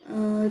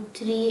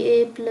 3a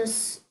plus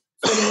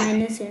सॉरी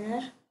मायनस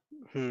येणार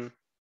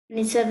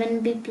आणि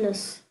 7b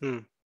plus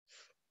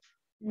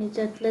आणि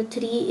त्यातलं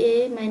 3a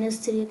minus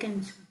 3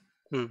 cancel.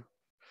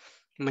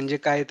 म्हणजे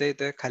काय येतं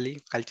इथं खाली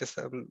खालच्या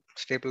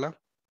स्टेपला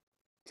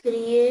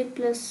 3a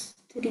plus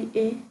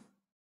 3a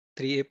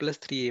 3a plus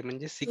 3a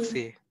म्हणजे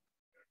 6a.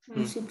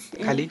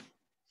 6a खाली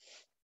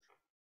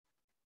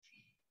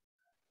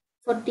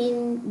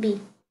 14b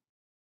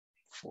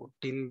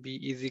 14b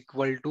is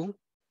equal to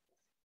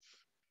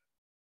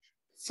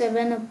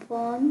 7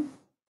 upon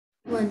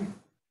 1.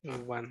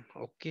 1.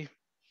 Okay,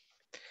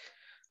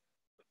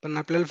 पण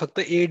आपल्याला फक्त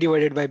a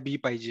डिवायडेड बाय b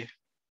पाहिजे.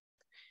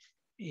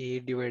 a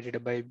डिवायडेड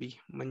बाय b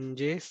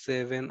म्हणजे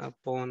 7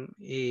 अपॉन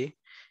a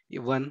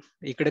 1.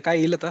 इकडे काय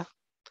येईल आता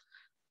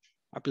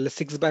आपल्याला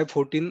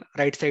 6/14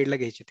 राईट साईडला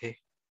घ्यायचे. ते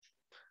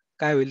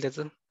काय होईल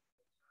त्याचं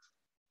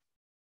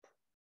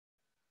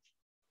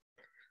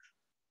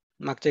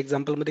मागच्या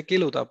एक्झाम्पल मध्ये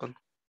केलं होतं आपण.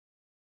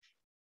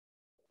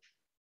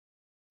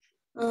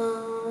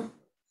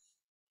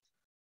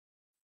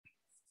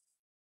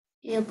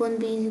 a upon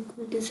b is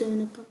equal to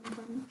 7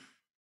 upon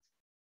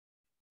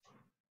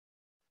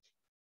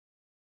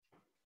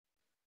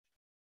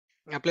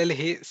 1. आपल्याला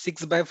हे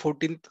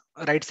 6/14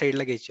 राईट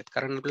साईडला घ्यायचे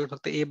कारण आपल्याला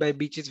फक्त a बाय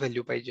b चीच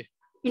व्हॅल्यू पाहिजे.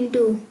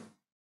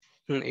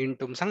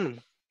 इंटू सांग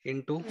ना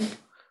इंटू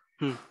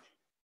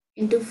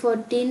into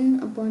 14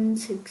 upon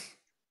 6.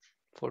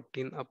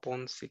 14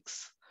 अपॉन 6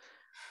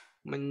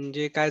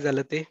 म्हणजे काय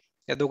झालं ते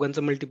या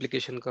दोघांचं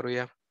मल्टिप्लिकेशन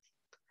करूया.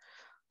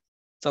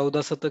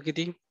 14 7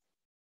 किती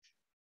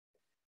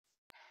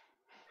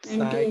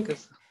 98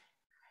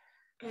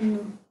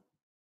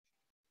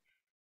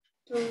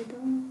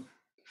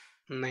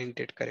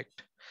 98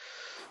 करेक्ट.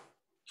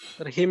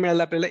 तर हे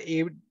मिळालं आपल्याला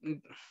a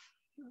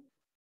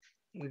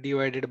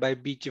डिवायडेड बाय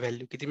b ची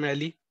व्हॅल्यू किती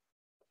मिळाली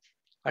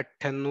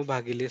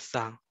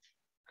 98/6.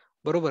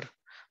 बरोबर.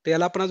 तर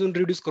याला आपण अजून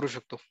रिड्यूस करू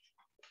शकतो.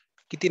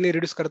 कितीने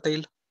रिड्यूस करता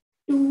येईल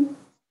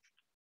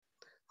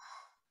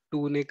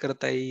 2 ने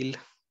करता येईल.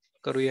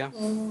 करूया.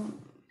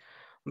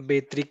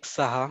 बेत्रिक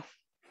 6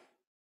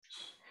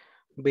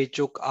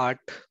 बेचोक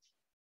 8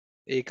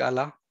 एक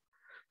आला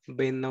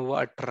 92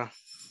 18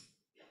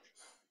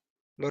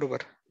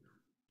 बरोबर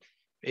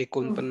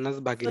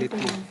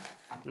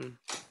 49/3.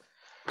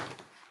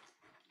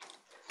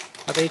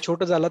 आता हे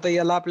छोटं झालं तर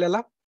याला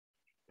आपल्याला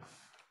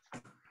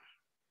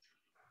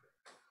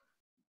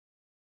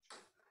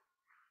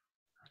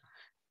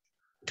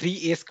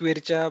 3a²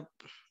 च्या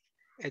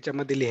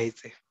याच्यामध्ये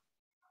लिहायचंय.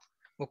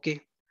 ओके,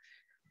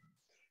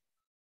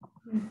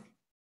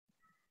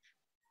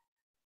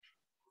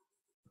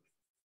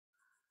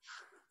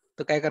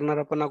 तर काय करणार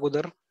आपण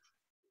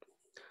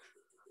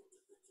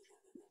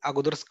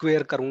अगोदर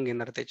स्क्वेअर करून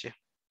घेणार त्याचे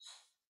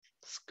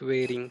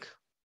स्क्वेअरिंग.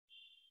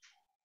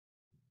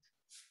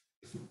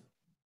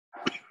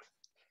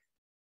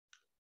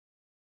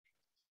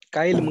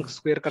 काय येईल मग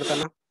स्क्वेअर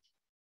करताना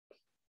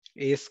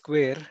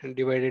a²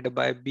 divided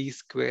by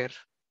b²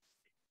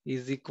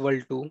 is equal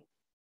to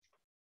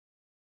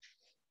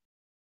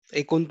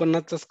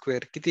 49 चा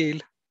स्क्वेअर किती येईल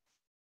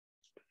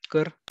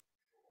कर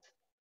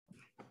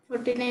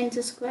 49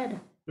 चा स्क्वेअर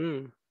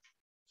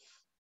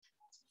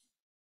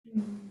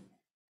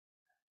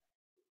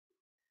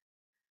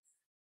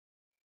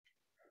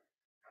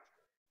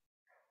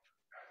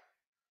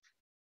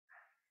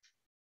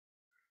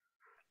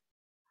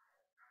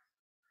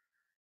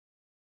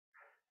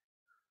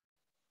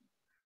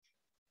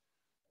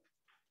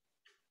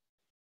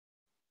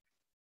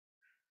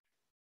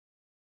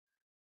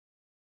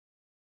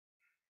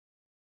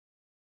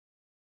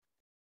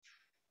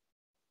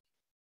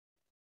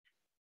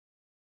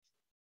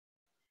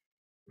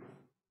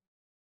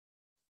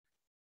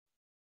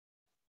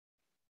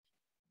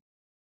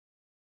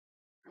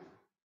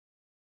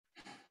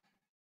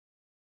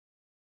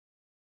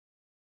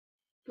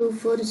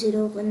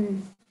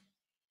 2401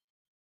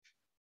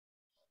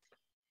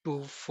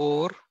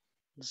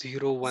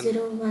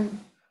 2401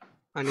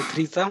 आणि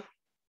 3 चा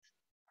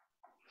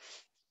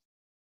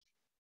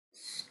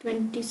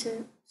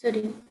 27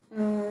 सॉरी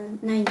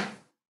 9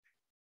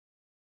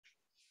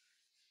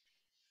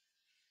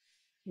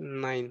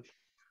 9.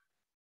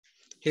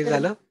 हे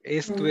झालं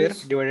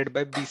a² डिवायडेड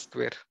बाय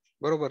b².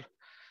 बरोबर.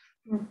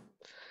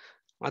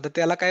 आता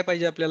त्याला काय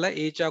पाहिजे आपल्याला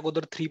a च्या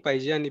अगोदर 3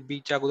 पाहिजे आणि b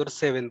च्या अगोदर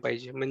 7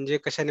 पाहिजे. म्हणजे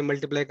कशाने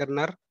मल्टिप्लाय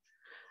करणार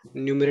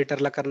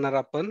न्यूमरेटरला करणार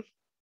आपण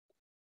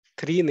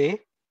 3 ने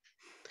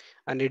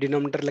आणि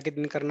डिनॉमिनेटरला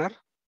किती करणार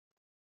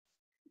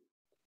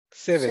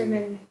 7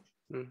 ने.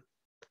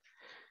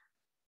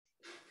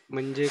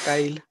 म्हणजे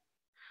काय येईल?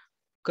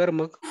 कर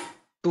मग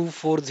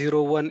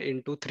 2401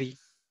 इंटू 3.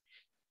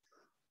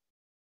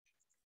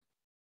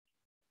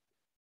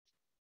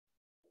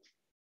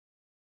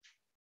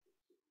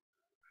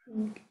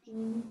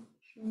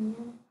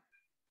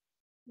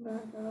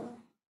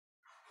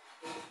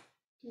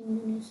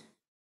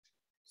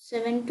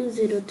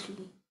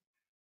 7203.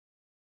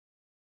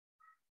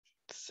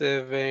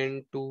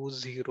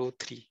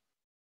 7203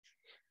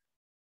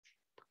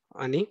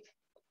 आणि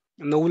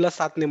 9 ला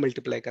 7 ने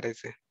मल्टिप्लाय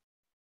करायचंय.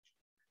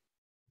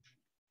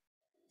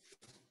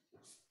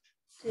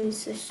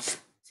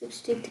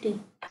 63.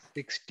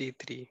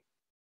 63.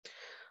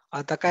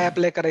 आता काय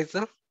अप्लाय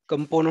करायचं?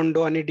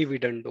 कंपोनंडो आणि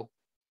डिव्हिडंडो.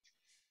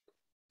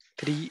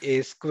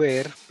 3a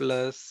square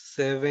plus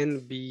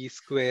 7b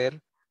square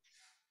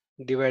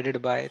divided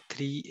by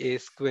 3a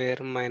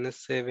square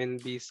minus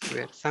 7b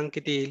square. सांग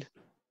किती येईल?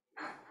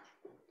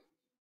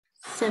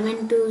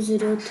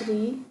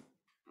 7203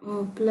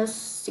 plus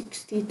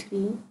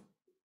 63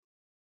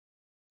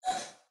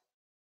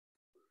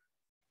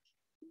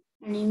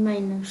 आणि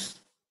मायनस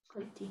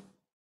करते.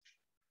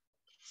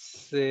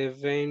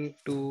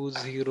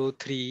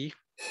 7203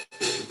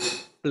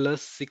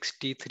 प्लस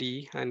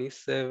 63 आणि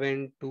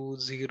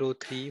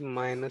 7203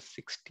 मायनस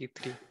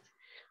 63.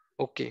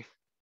 ओके.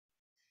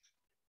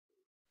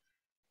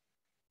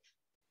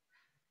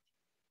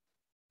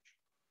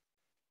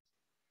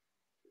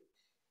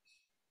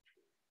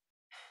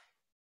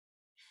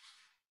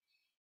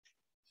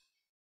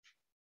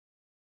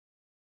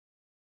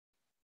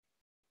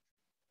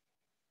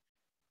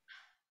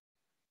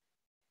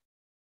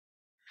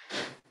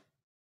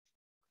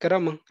 करा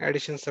मग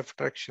ऍडिशन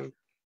सबट्रॅक्शन.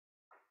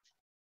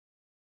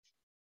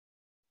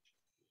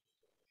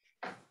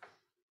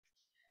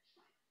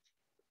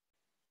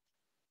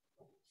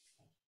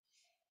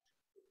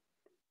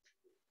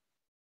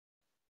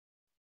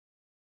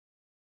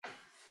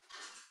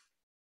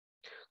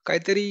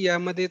 काहीतरी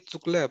यामध्ये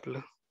चुकलंय आपलं.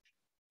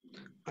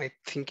 आय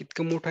थिंक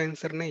इतकं मोठं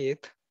आन्सर नाही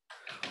येत.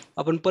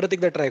 आपण परत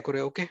एकदा ट्राय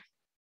करूया. ओके.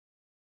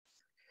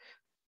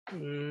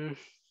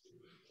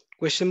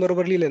 क्वेश्चन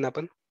बरोबर लिहिलंय ना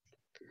आपण?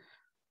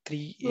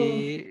 3a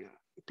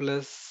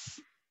plus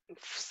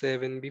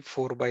 7b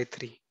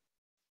 4/3.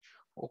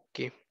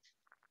 ओके.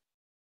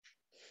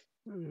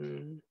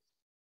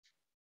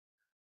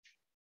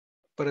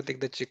 परत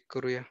एकदा चेक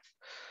करूया.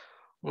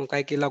 मग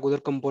काय केलं अगोदर?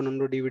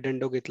 कंपोनंडो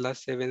डिव्हिडंडो घेतला.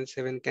 7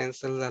 7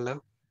 कॅन्सल झालं.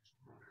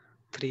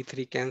 3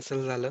 3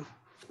 कॅन्सल झालं.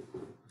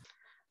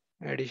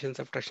 ऍडिशन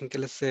सबट्रॅक्शन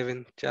केलं.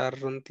 7 4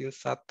 2 3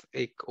 7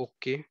 1.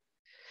 ओके.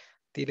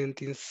 3 आणि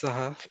 3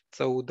 6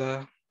 14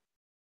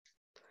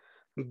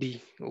 बी.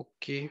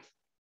 ओके.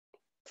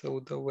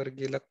 14 वर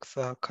गेला,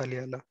 6 खाली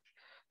आला.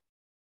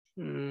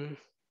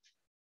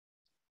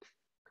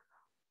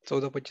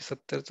 14 25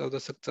 70 14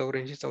 7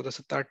 84 14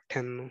 7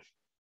 98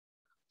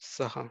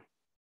 6.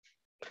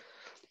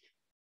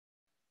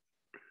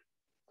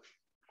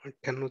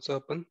 98च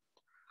आपण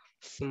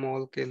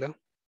स्मॉल केलं.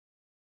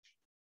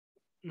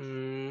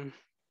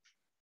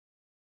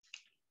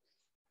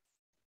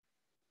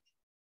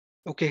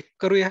 ओके.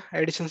 करूया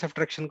ऍडिशन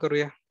सबट्रॅक्शन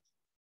करूया.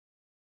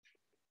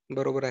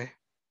 बरोबर आहे.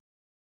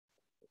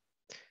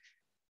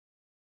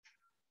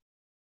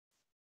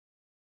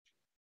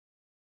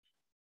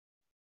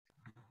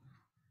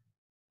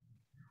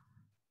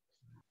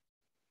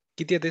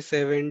 किती येते?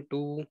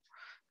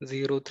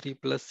 7203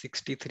 प्लस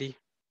 63.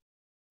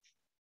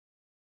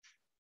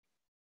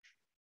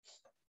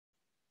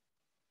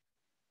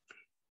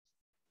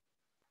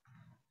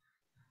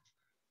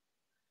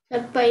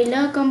 तर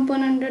पहिला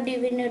कंपोनंट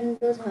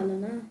डिव्हिडंड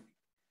झालं ना.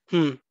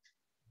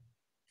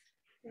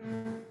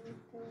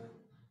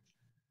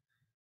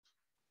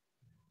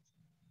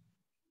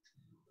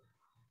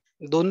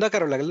 दोनदा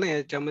करावं लागेल ना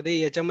याच्यामध्ये.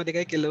 याच्यामध्ये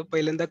काय केलं?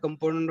 पहिल्यांदा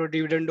कंपोनंडो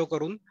डिव्हिडंडो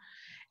करून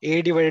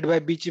a डिवाइडेड बाय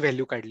b ची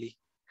व्हॅल्यू काढली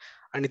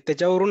आणि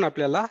त्याच्यावरून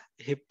आपल्याला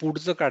हे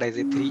पुढचं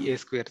काढायचंय 3a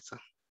स्क्वेअरचं.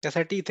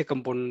 त्यासाठी इथे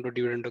कंपोनंडो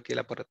डिव्हिडंडो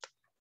केला परत.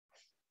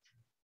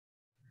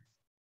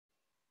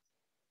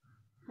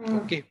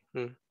 ओके.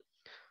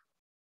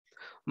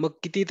 मग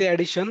किती ते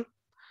ऍडिशन?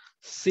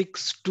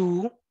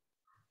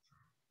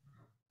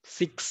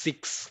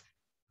 6266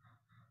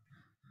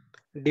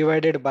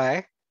 divided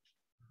by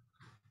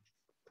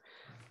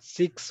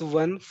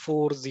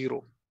 6140.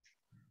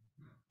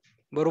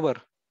 बरोबर.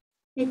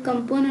 हे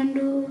कंपोनंट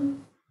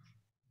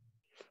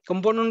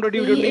कंपोनंडो 3a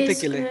डिव्हिडंडो इथे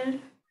केलंय.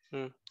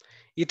 स्क्वेअर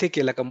इथे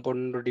केला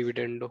कंपोनंडो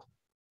डिव्हिडंडो.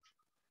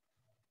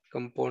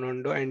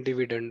 कंपोनंडो अँड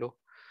डिव्हिडंडो.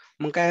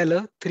 मग काय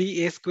आलं?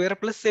 3a square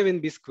plus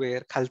 7b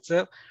square.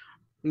 खालचं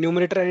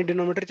न्यूमरेटर आणि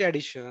डिनोमिनेटरची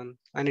ऍडिशन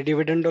आणि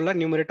डिव्हिडंडोला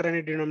न्यूमरेटर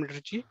आणि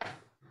डिनोमिनेटरची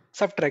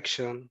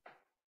सबट्रॅक्शन.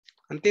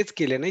 आणि तेच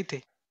केले ना इथे.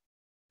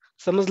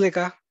 समजले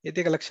का?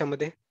 येते का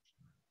लक्षामध्ये?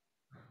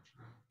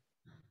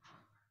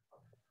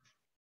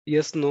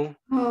 Yes no?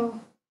 हो.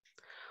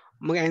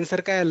 मग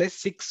आन्सर काय आलंय?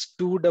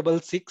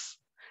 6266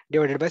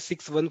 डिवायडेड बाय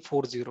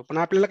 6140. पण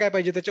आपल्याला काय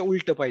पाहिजे? त्याच्या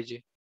उलट पाहिजे.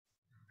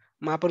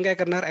 मग आपण काय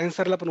करणार?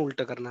 आन्सरला पण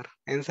उलट करणार.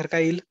 आन्सर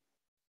काय येईल?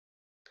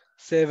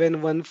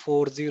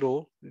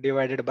 7140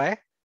 डिवायडेड बाय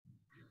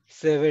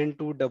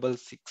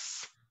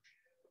 7266.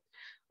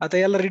 आता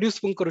याला रिड्यूस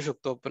पण करू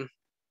शकतो आपण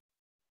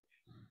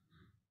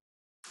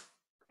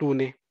 2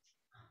 ने.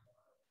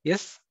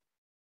 येस,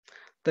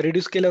 तर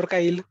रिड्यूस केल्यावर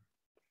काय येईल?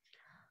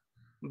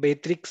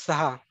 बेत्रिक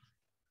 6,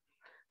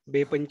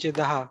 बेपंचे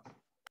 10,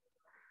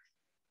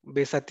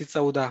 बेसाती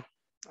 14,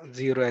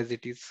 0 ॲज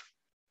इट इज.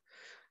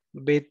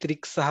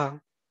 बेत्रिक 6,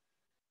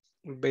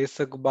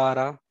 बेसक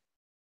 12,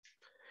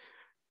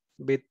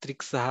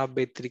 बेत्रिक 6,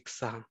 बेत्रिक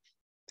 6.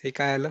 हे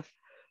काय आलं?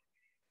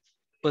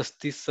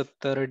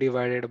 3570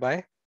 डिवायडेड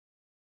बाय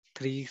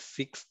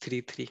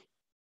 3633.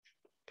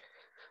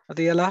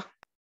 आता याला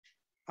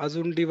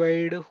अजून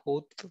डिवाइड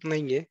होत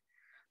नाहीये,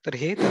 तर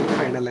हे त्याचा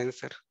final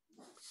answer.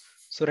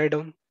 So right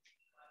down.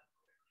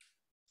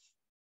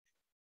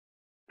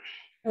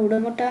 एवढा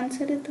मोठा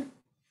आन्सर येतो.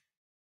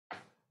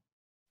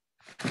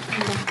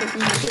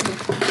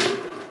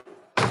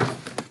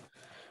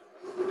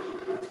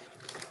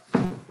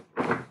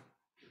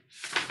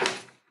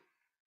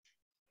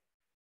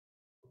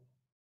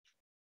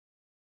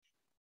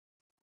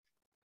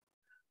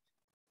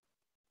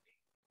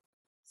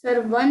 सर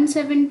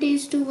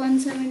 170 to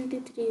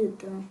 173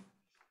 होतं.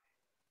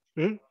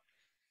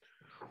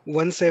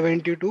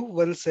 170 to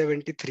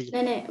 173.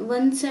 नाही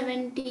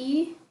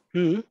 170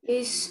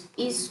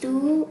 is to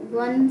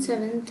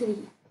 173.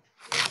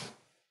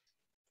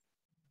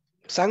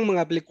 सांग मग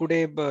आपली कुठे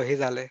हे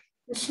झालंय,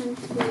 क्वेश्चन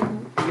 3.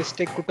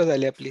 मिस्टेक कुठं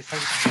झाली आपली,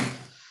 सांग.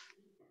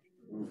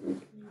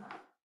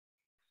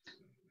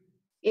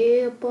 A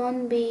upon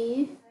B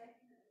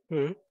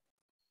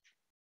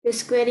ते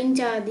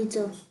स्क्वेअरिंगच्या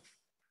आधीचं.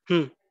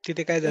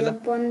 तिथे काय A झालं?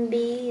 upon B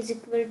is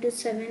equal to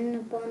 7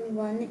 upon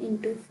 1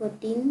 into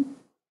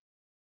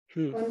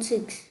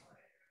 14.6.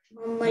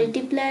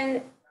 Multiply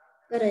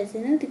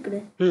करायचं ना तिकडे.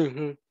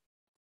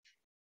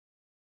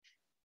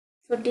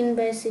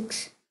 14/6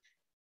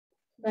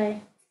 बाय.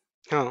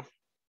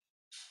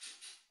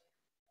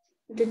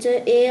 त्याचं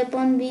A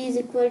upon B is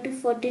equal to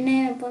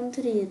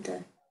 49/3 येतं.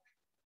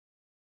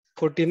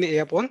 14 A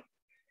upon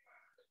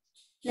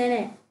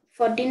नाही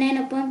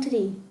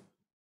 49/3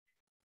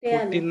 ते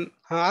आलं. 14.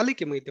 हा, आले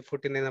की मग इथे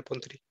 49 upon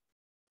 3.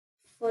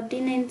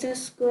 49चा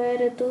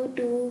स्क्वेअर येतो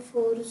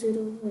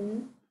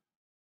 2401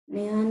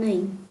 आणि हा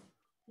 9.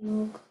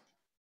 मग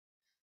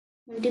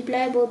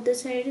multiply both the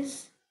sides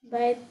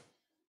by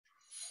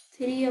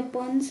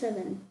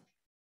 3/7.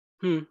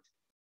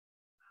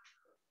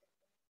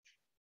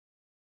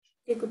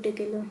 ते कुठे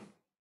केलं?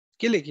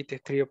 केले की ते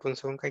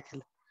 3/7 काय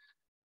केलं?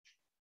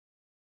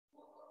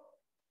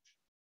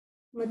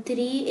 मग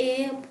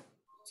 3A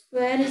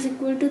square is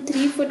equal to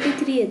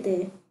 343 येते.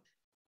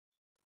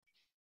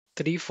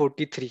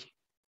 343.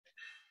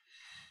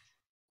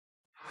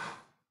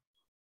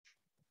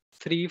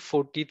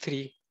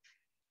 343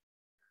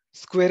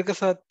 स्क्वेअर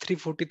कसा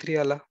 343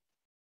 आला?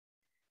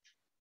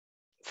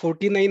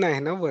 49 आहे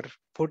ना वर,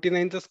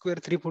 49चा स्क्वेअर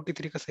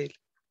 343 कसा येईल?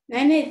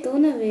 नाही तो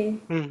नव्हे.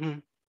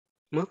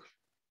 मग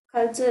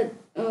खालचं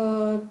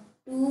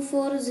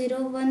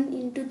 2401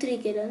 into 3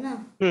 केलं ना.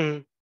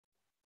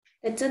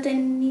 त्याचं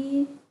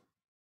त्यांनी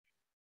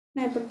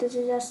नाही, पण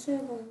त्याचे जास्त आहे.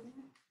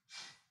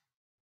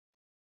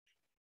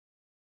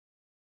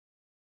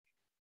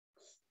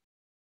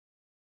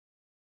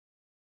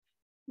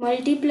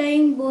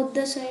 Multiplying both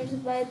the sides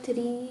by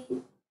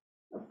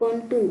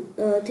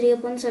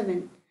 3/7.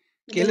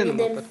 केलं ना Then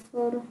मग आपण,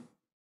 therefore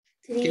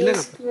 3A केलं ना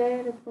आपण.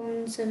 square upon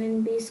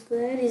 7B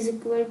square is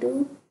equal to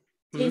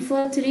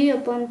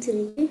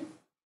 343/3.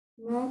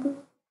 मग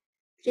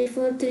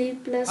 343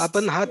 plus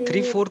आपण हा 3.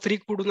 343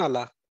 कुठून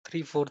आला?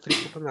 343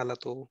 कुठून आला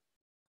तो?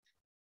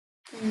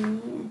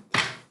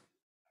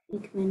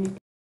 एक मिनिट.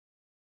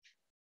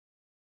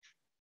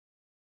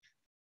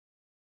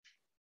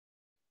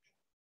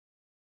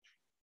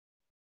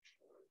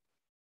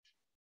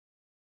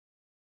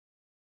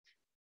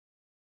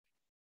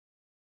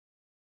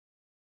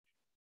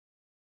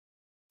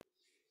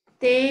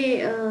 ते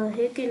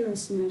हे केलं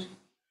असणार.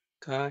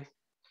 काय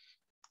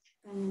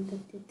म्हणतात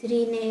ते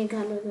 3 ने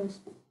घालवलं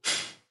असणार.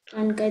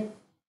 कारण काय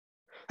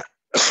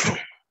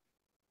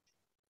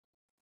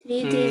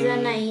 3 3 जा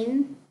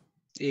 9.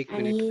 एक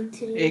आणि मिनिट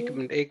 3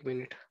 एक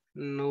मिनिट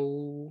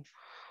 9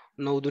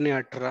 9 दुने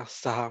 18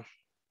 6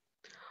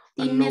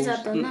 3 ने 9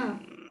 जातो ना.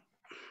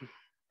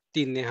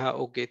 3 ने. हा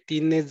ओके,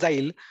 3 ने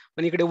जाईल,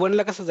 पण इकडे 1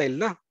 ला कसं जाईल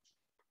ना?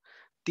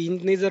 3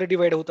 ने जर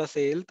डिवाइड होत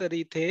असेल तर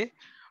इथे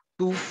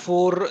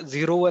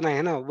 2401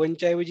 आहे ना, 1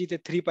 च्या ऐवजी इथे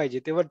 3 पाहिजे,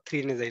 तेव्हा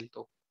 3 ने जाईल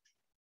तो.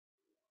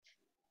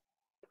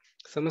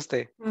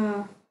 समजतंय?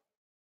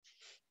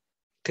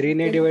 3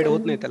 ने ते डिवाइड पण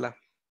होत नाही त्याला.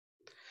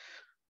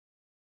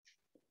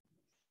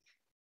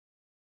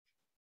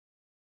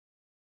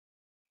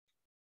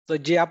 तर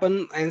जे आपण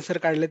आन्सर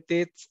काढले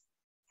तेच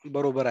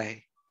बरोबर आहे.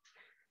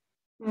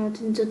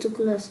 तुमचं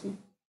चुकलं असेल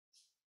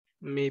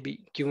मे बी,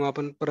 किंवा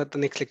आपण परत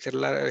नेक्स्ट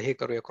लेक्चरला हे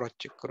करूया, क्रॉस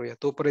चेक करूया.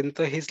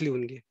 तोपर्यंत हेच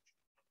लिहून घे.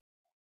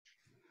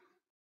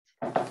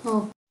 हो.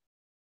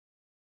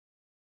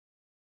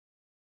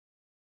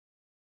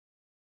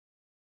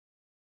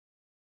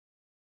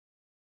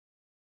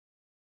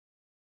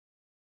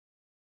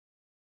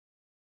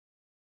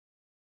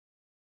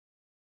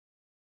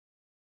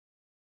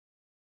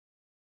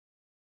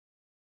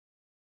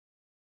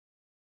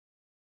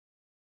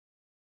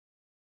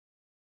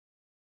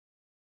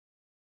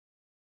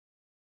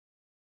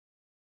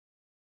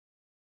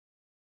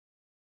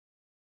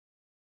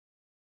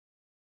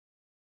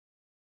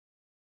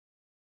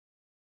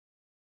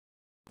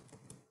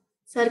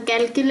 सर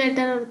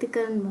कॅल्क्युलेटर वरती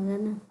करून बघा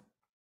ना.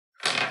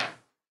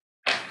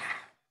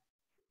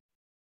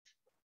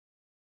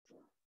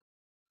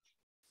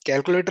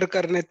 कॅल्क्युलेटर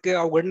करण्यात काही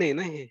अवघड नाही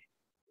ना हे.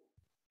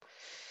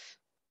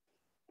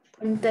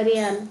 पण तरी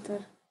आलं तर.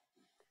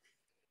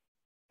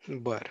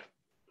 बर,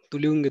 तू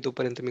लिहून घे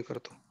तोपर्यंत मी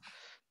करतो.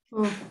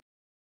 हो.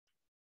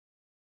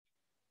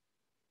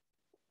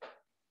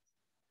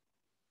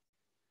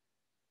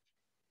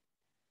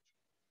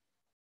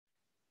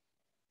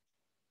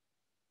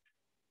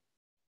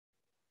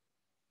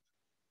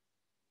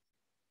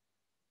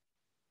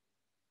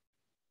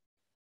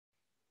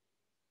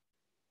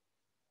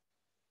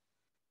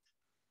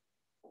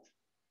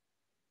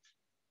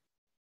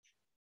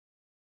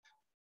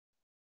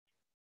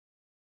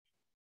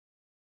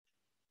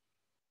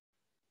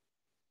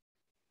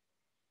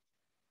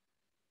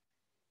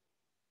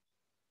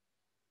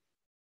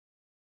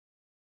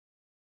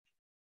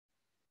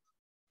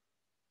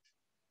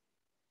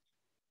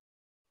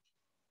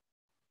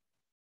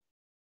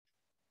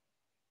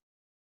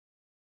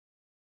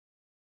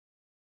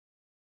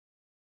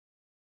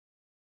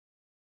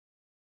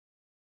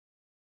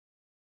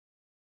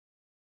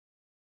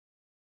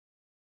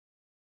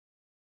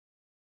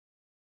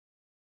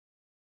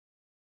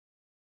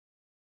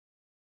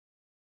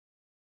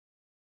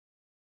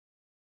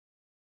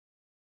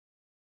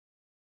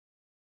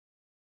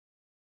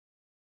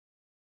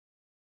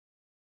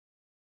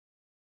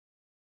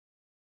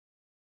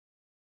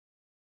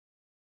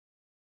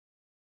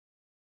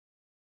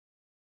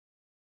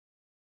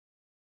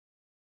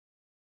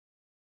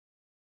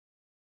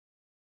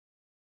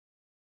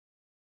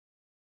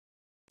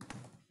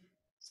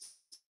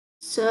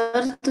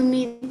 सर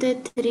तुम्ही इथे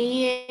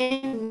 3a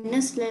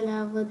मायनस लिहिला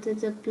हवं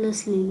त्याचं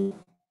प्लस लिहिली.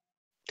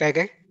 काय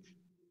काय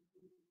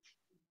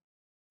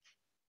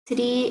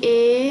 3a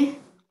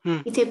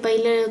हम्म. इथे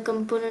पहिलं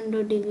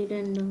कंपोनंडो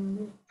डिव्हिडंडो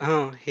मध्ये हा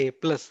हे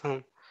प्लस, हा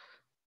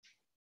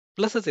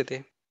प्लसच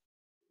येते.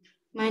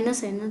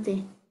 मायनस आहे ना ते.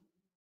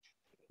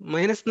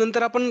 मायनस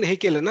नंतर आपण हे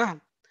केलं ना,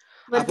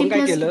 वरती आपण काय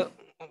प्लस केलं,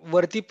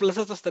 वरती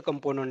प्लसच असतं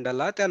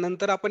कंपोनंडाला,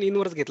 त्यानंतर आपण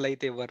इनवर्स घेतला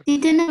इथे वर.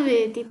 तिथे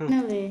नव्हे, हं. तिथे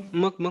नव्हे.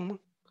 मग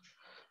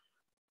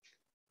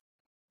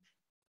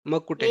मग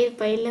कुठे? हे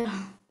पहिलं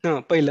हा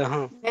पहिलं,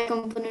 हा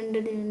कंपोनंडो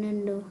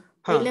डिव्हिडंडो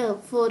हा पहिलं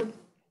 4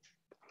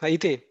 हा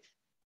इथे.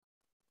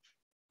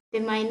 ते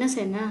मायनस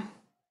आहे ना.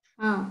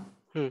 हा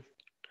हम्म.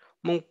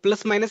 मग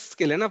प्लस मायनस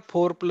केलं ना,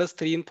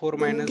 4+3 4 दोन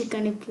मायनस.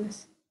 ठिकाणी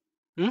प्लस.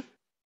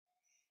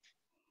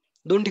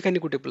 दोन ठिकाणी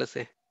कुठे प्लस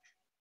आहे?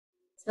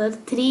 सर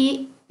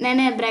 3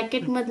 नाही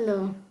ब्रॅकेट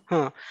मधलं.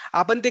 हा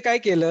आपण ते काय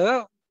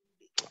केलं,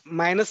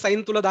 मायनस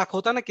साईन तुला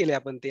दाखवताना केले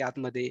आपण ते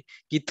आतमध्ये,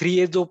 की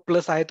 3a जो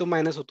प्लस आहे तो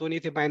मायनस होतो आणि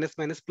इथे मायनस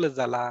मायनस प्लस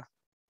झाला.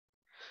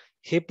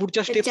 हे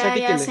पुढच्या स्टेप त्याच्या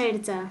साठी या केलंय.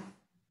 साईडचा.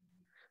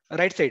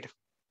 राईट साइड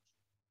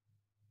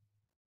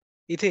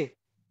इथे,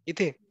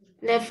 इथे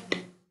लेफ्ट.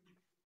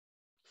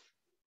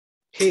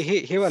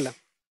 हे वाला.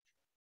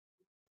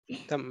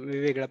 थांब, मी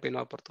वेगळा पेन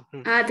वापरतो.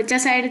 हा त्याच्या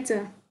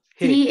साईडचं.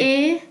 हे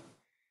 3a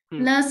हम्म,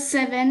 प्लस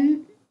 7b.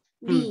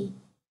 हम्म.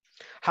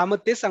 हा मग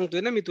तेच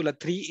सांगतोय ना मी तुला,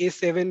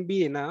 3a7b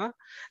आहे ना,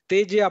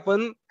 ते जे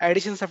आपण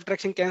ऍडिशन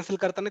सबट्रॅक्शन कॅन्सल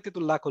करताना ते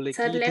तुला दाखवलंय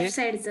सर की लेफ्ट इथे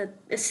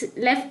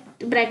साईडचं,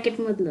 लेफ्ट ब्रॅकेट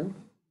मधलं.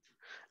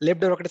 लेफ्ट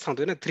ब्रॅकेट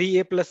सांगतोय ना,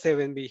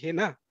 3a+7b हे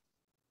ना,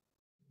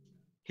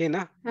 हे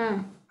ना. हा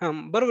हा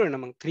बरोबर आहे ना,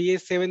 मग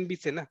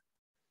 3a7bच आहे ना.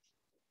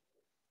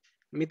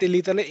 मी ते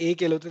लिहिताना ए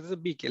केलं होतं,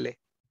 त्याचं बी केलंय.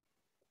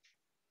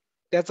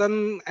 त्याचा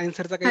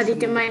आन्सरचा काही हा तिथे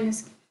संबंध नाही.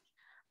 मायनस.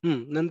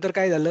 नंतर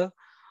काय झालं,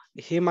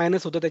 हे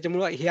मायनस होतं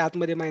त्याच्यामुळं हे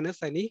आतमध्ये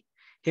मायनस आणि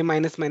हे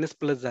मायनस मायनस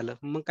प्लस झालं.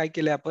 मग काय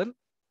केलंय आपण,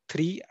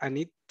 3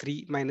 आणि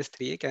 3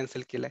 -3 हे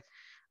कॅन्सल केलंय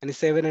आणि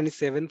 7 आणि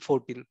 7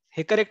 14.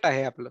 हे करेक्ट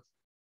आहे आपलं.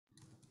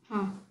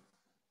 हा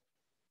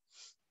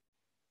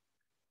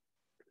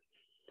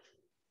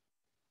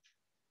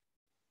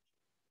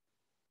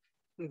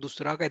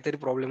दुसरा काहीतरी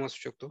प्रॉब्लेम असू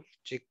शकतो,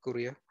 चेक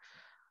करूया.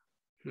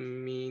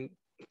 मी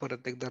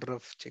परत एकदा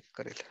रफ चेक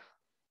करेल.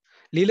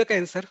 लिहिलं का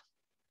आन्सर?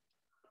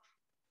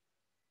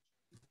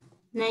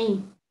 नाही.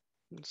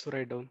 So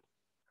right down.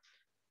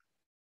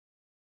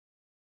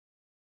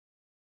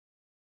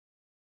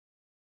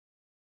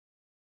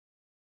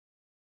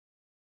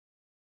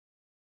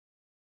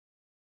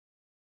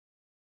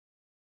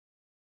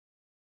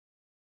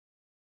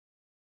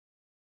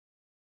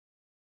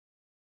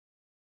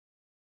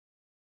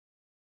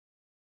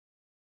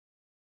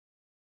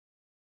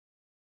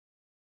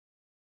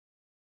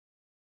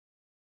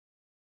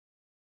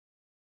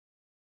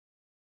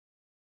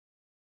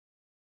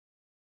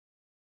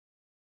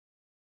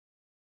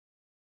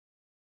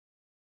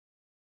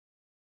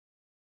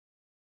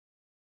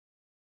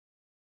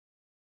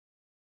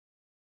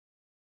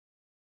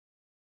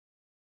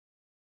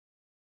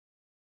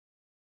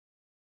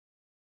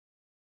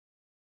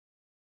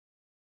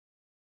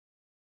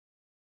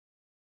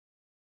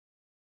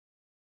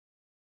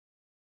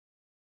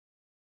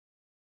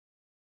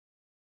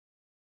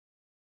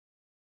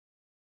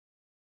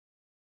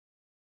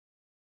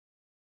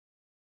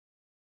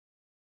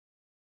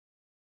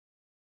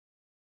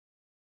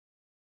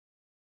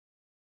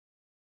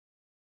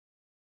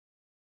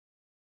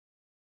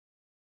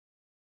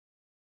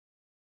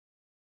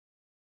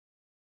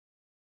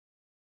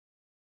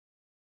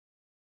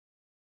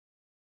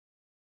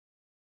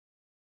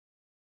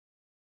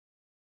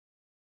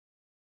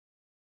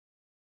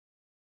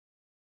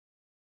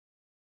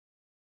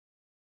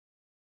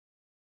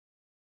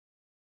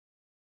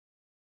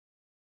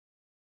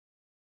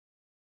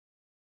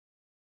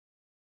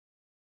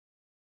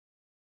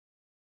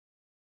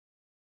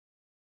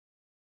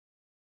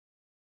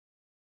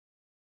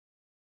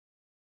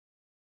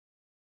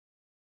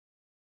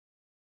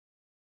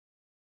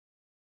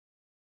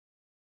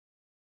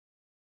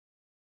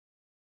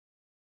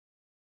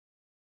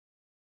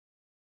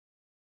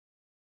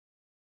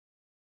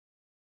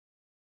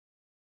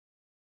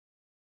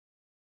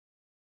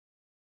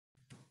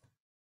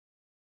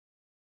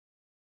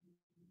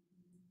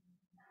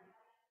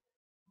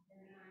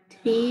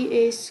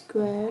 3a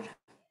square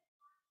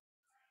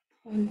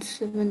and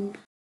 7.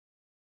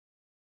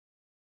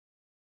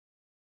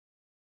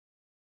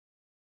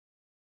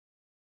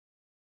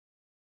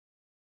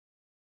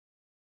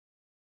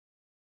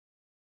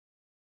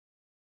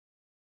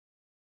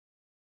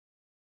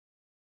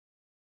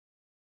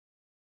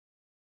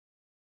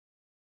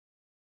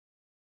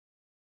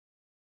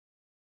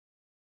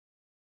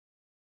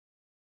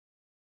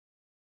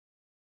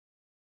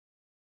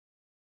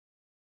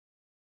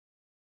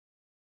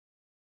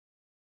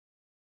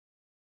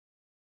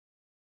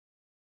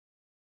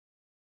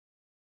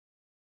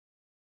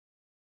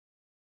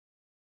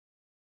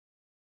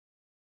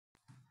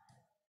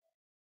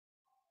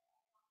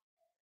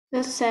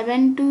 The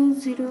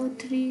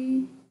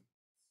 7203.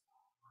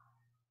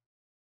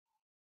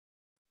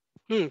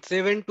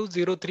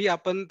 7203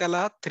 आपण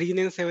त्याला 3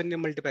 ने 7 ने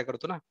मल्टिप्लाय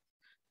करतो ना.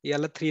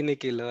 याला 3 ने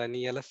केलं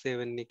आणि याला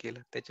 7 ने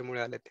केलं,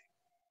 त्याच्यामुळे आलं ते.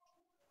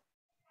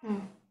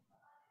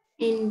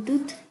 Into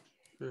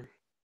हम्म.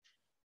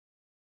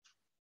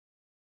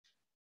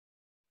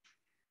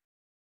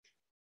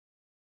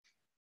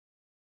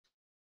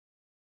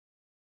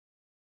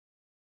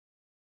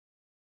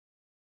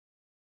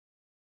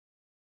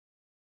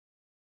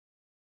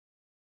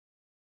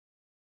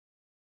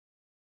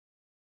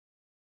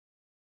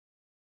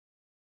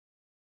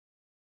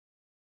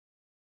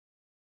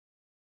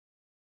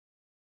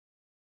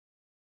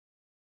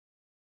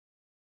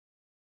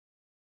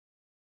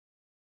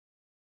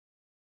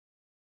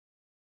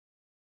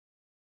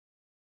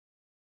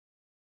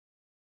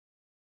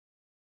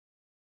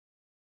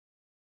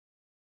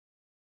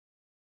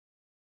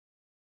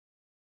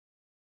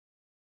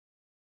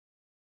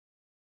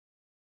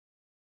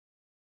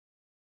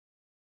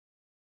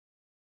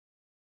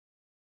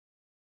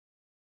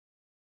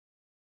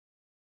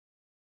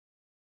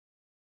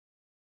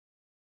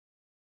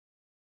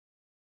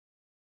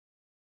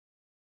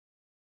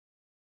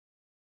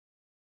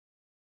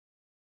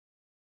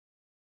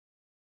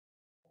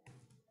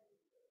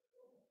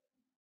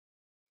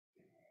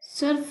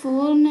 सर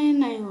 4 ने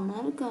नाही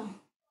होणार का?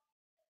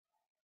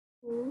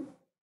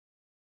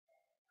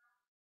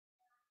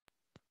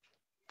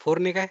 4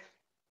 ने काय?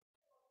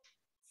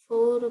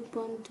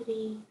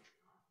 4/3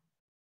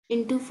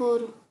 into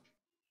 4.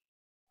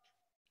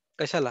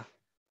 कशाला?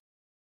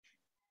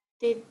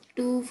 ते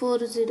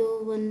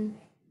 2401.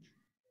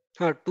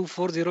 हा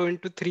 240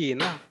 इंटू 3 आहे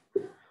ना.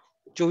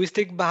 24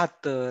 ते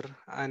 72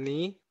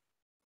 आणि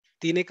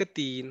 3 एक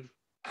 3.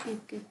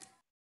 ओके.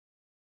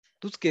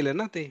 तूच केलं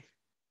ना ते.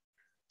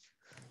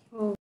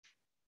 हो.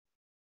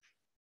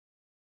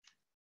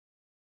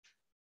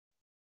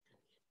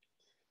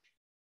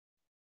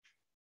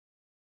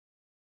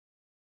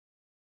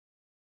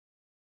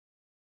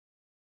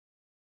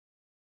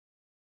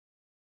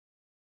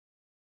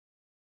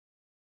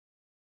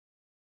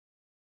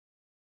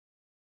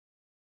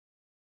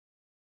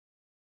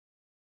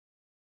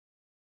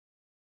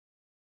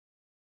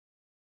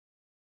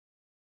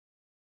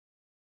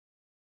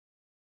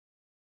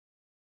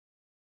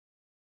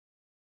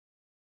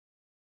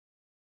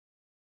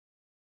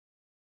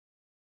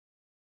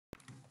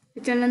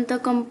 त्याच्यानंतर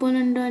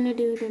कंपोनंट आणि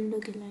डिव्हिडंड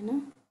केलाय ना.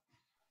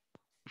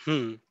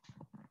 हम्म.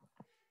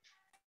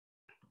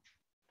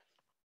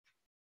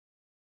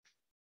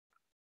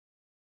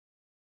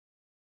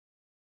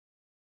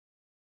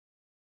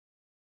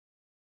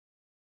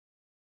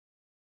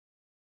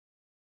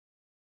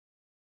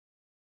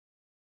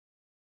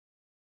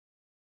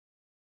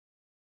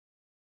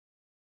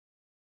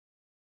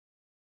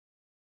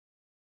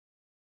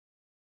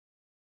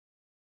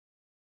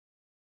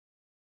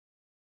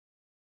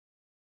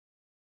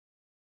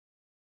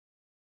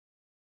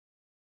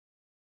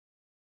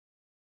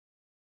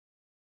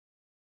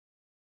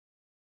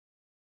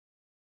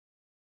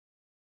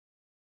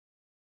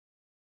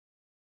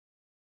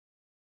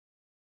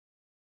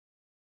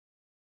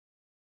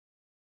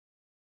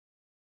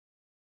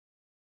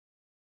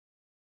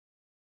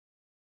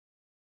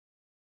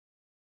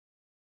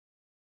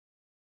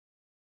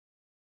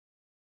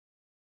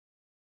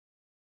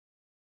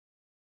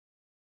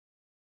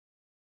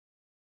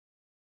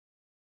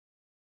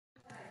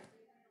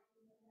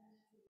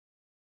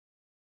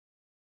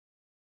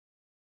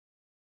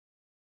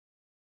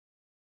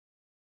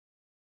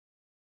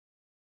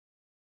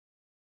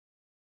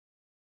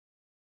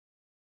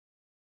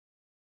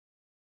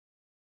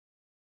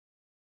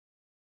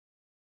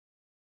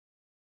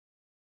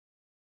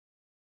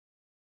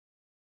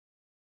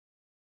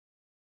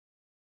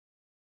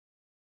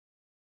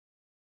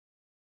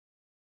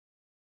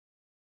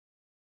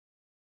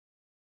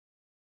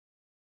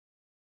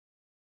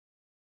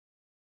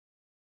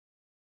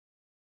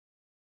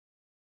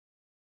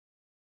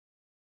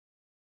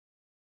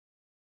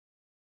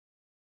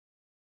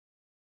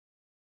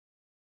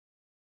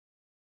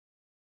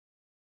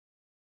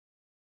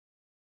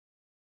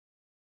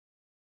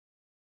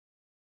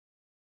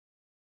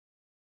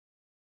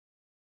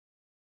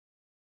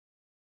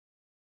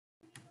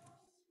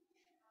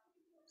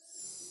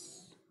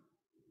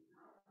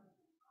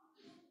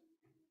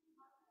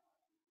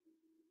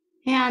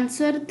 हे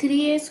आन्सर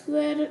 3a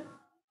स्क्वेअर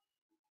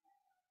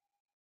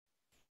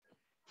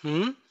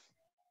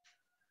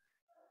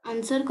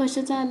आन्सर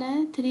कशाचा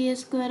आलाय?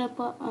 3a²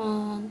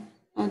 अपॉन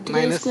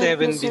 3a² -7 +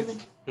 बी. 7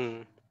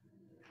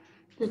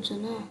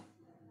 त्याचं ना.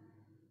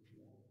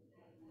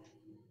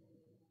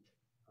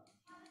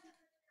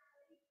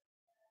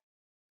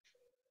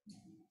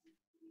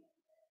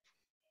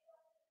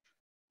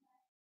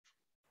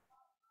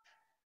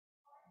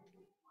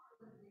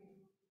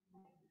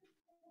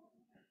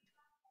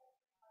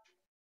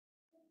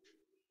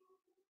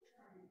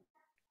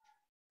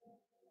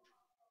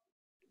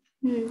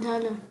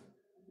 झालं.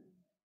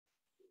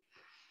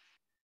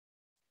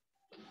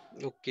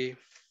 ओके.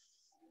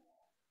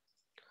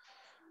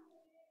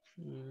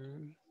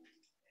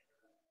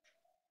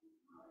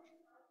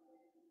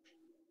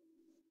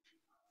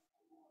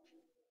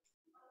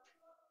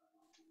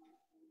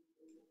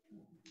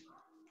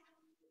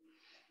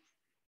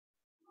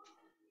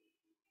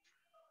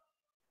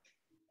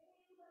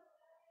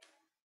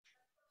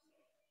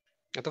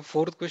 आता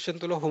 4th क्वेश्चन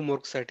तुला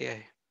होमवर्क साठी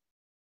आहे.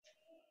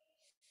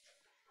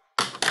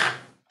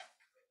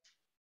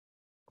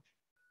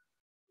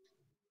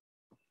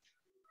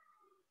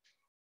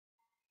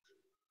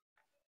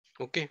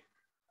 ओके.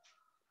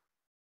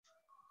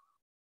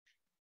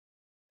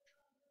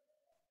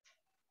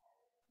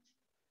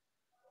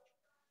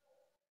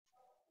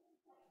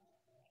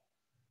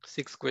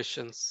 सिक्स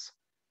क्वेश्चन्स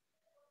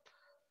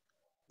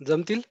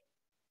जमतील?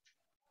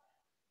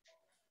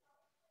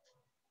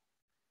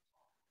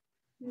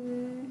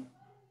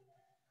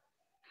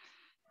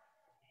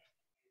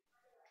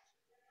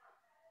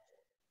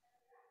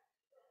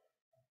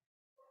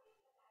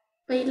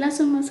 पहिला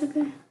समस्या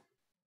काय?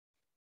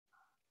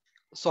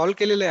 सॉल्व्ह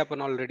केलेलं आहे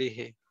आपण ऑलरेडी.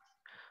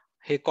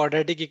 हे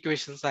क्वाड्रॅटिक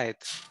इक्वेशन्स आहेत,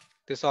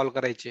 ते सॉल्व्ह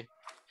करायचे.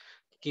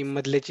 की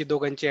मधल्याची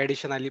दोघांची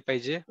ऍडिशन आली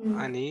पाहिजे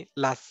आणि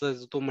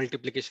लास्टचा तो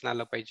मल्टिप्लिकेशन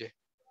आला पाहिजे.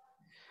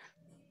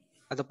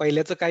 आता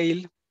पहिल्याचं काय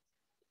येईल?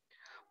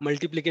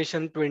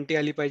 मल्टिप्लिकेशन 20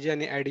 आली पाहिजे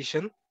आणि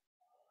ऍडिशन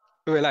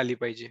 12 आली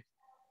पाहिजे.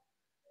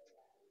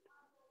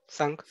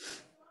 सांग.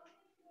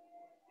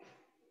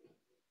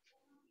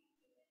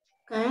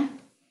 काय?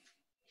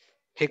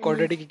 हे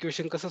क्वाड्रॅटिक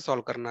इक्वेशन कसं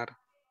सॉल्व्ह करणार?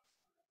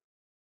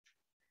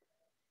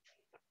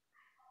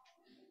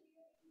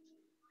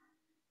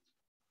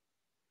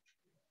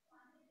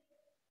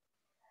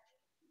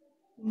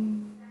 Hmm.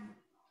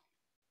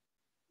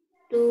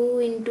 2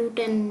 ×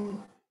 10.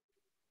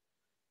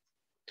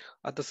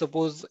 आता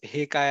सपोज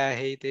हे काय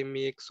आहे ते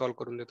मी एक सॉल्व्ह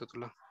करून देतो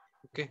तुला.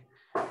 ओके.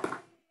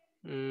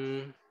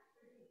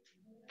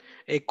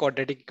 एक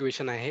क्वाड्रॅटिक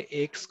इक्वेशन आहे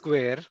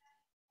x²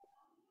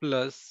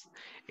 +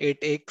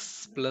 8x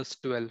 +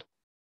 12.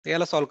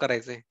 याला सॉल्व्ह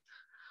करायचंय.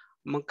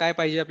 मग काय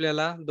पाहिजे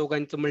आपल्याला?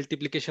 दोघांचं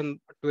मल्टिप्लिकेशन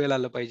 12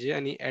 आलं पाहिजे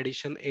आणि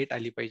ऍडिशन 8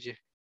 आली पाहिजे.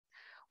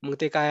 मग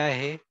ते काय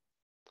आहे?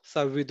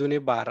 6 × 2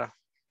 = 12.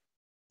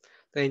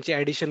 तर यांची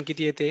ऍडिशन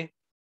किती येते?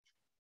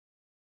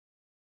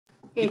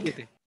 8. किती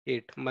येते?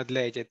 8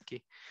 मधल्या याच्यात की.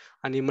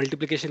 आणि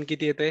मल्टिप्लिकेशन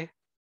किती येते?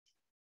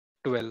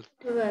 12.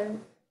 12.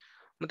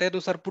 मग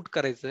त्यानुसार पुट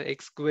करायचं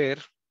x²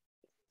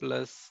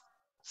 +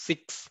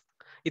 6.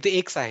 इथे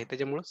x आहे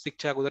त्याच्यामुळे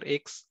 6च्या अगोदर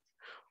x,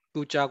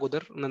 2च्या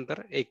अगोदर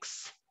नंतर x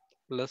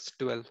 +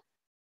 12.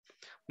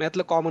 मग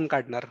यातलं कॉमन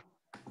काढणार.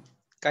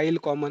 काय येईल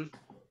कॉमन?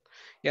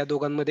 या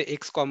दोघांमध्ये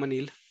x कॉमन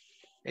येईल,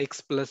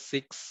 x +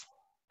 6.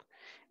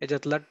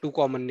 याच्यातला 2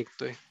 कॉमन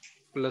निघतोय,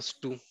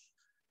 +2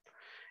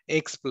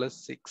 x +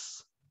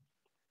 6.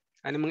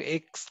 आणि मग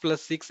x +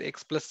 6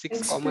 x + 6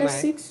 X कॉमन +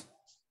 आहे. 6.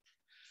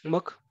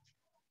 मग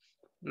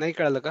नाही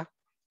कळलं का?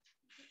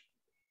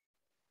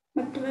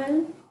 12.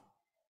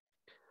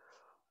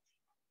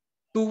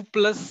 2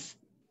 +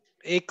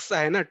 x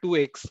आहे ना,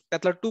 2x.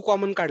 त्यातला 2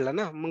 कॉमन काढला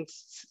ना, मग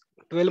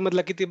 12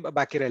 मधला किती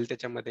बाकी राहील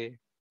त्याच्यामध्ये?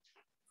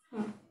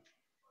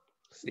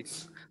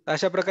 6.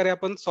 अशा प्रकारे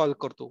आपण सॉल्व्ह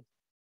करतो.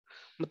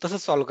 मग तसं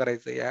सॉल्व्ह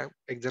करायचं या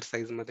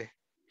एक्झरसाइज मध्ये.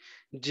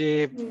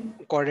 जे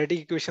क्वाड्रॅटिक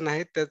इक्वेशन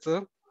आहेत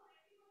त्याचं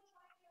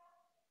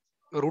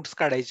रूट्स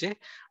काढायचे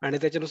आणि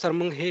त्याच्यानुसार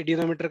मग हे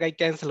डिनॉमिनेटर काही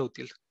कॅन्सल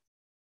होतील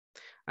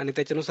आणि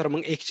त्याच्यानुसार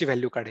मग x ची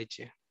व्हॅल्यू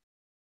काढायची.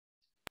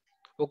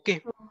 ओके.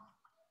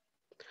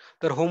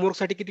 तर होमवर्क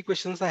साठी किती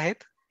क्वेश्चन्स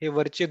आहेत? हे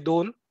वरचे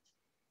 2.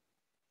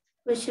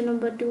 क्वेश्चन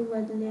नंबर 2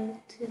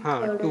 मधले हा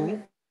 3rd 2,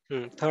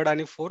 आहे. 3rd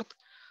आणि 4th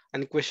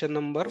आणि question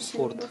number question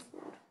 4th. Number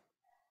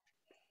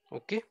 4.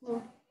 Okay. हो.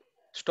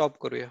 स्टॉप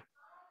करूया.